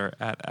on Twitter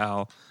at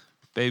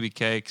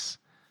AlBabyCakes.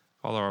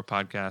 Follow our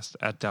podcast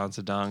at Down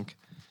to Dunk.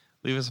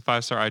 Leave us a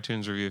 5-star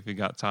iTunes review if you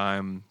got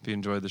time. If you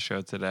enjoyed the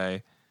show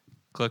today,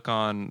 click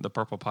on the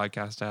purple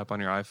podcast app on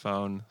your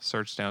iPhone,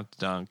 search Down to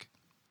Dunk,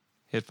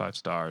 hit 5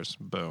 stars.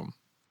 Boom.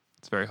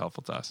 It's very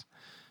helpful to us.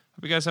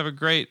 Hope you guys have a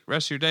great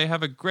rest of your day.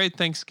 Have a great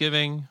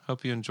Thanksgiving.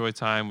 Hope you enjoy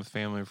time with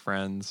family and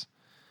friends.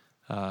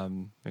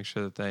 Make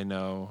sure that they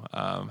know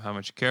how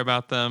much you care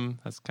about them.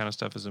 That kind of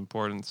stuff is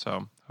important. So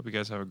hope you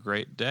guys have a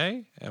great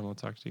day, and we'll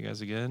talk to you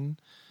guys again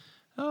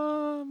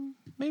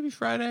maybe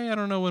Friday. I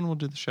don't know when we'll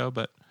do the show,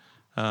 but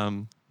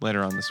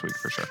later on this week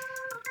for sure.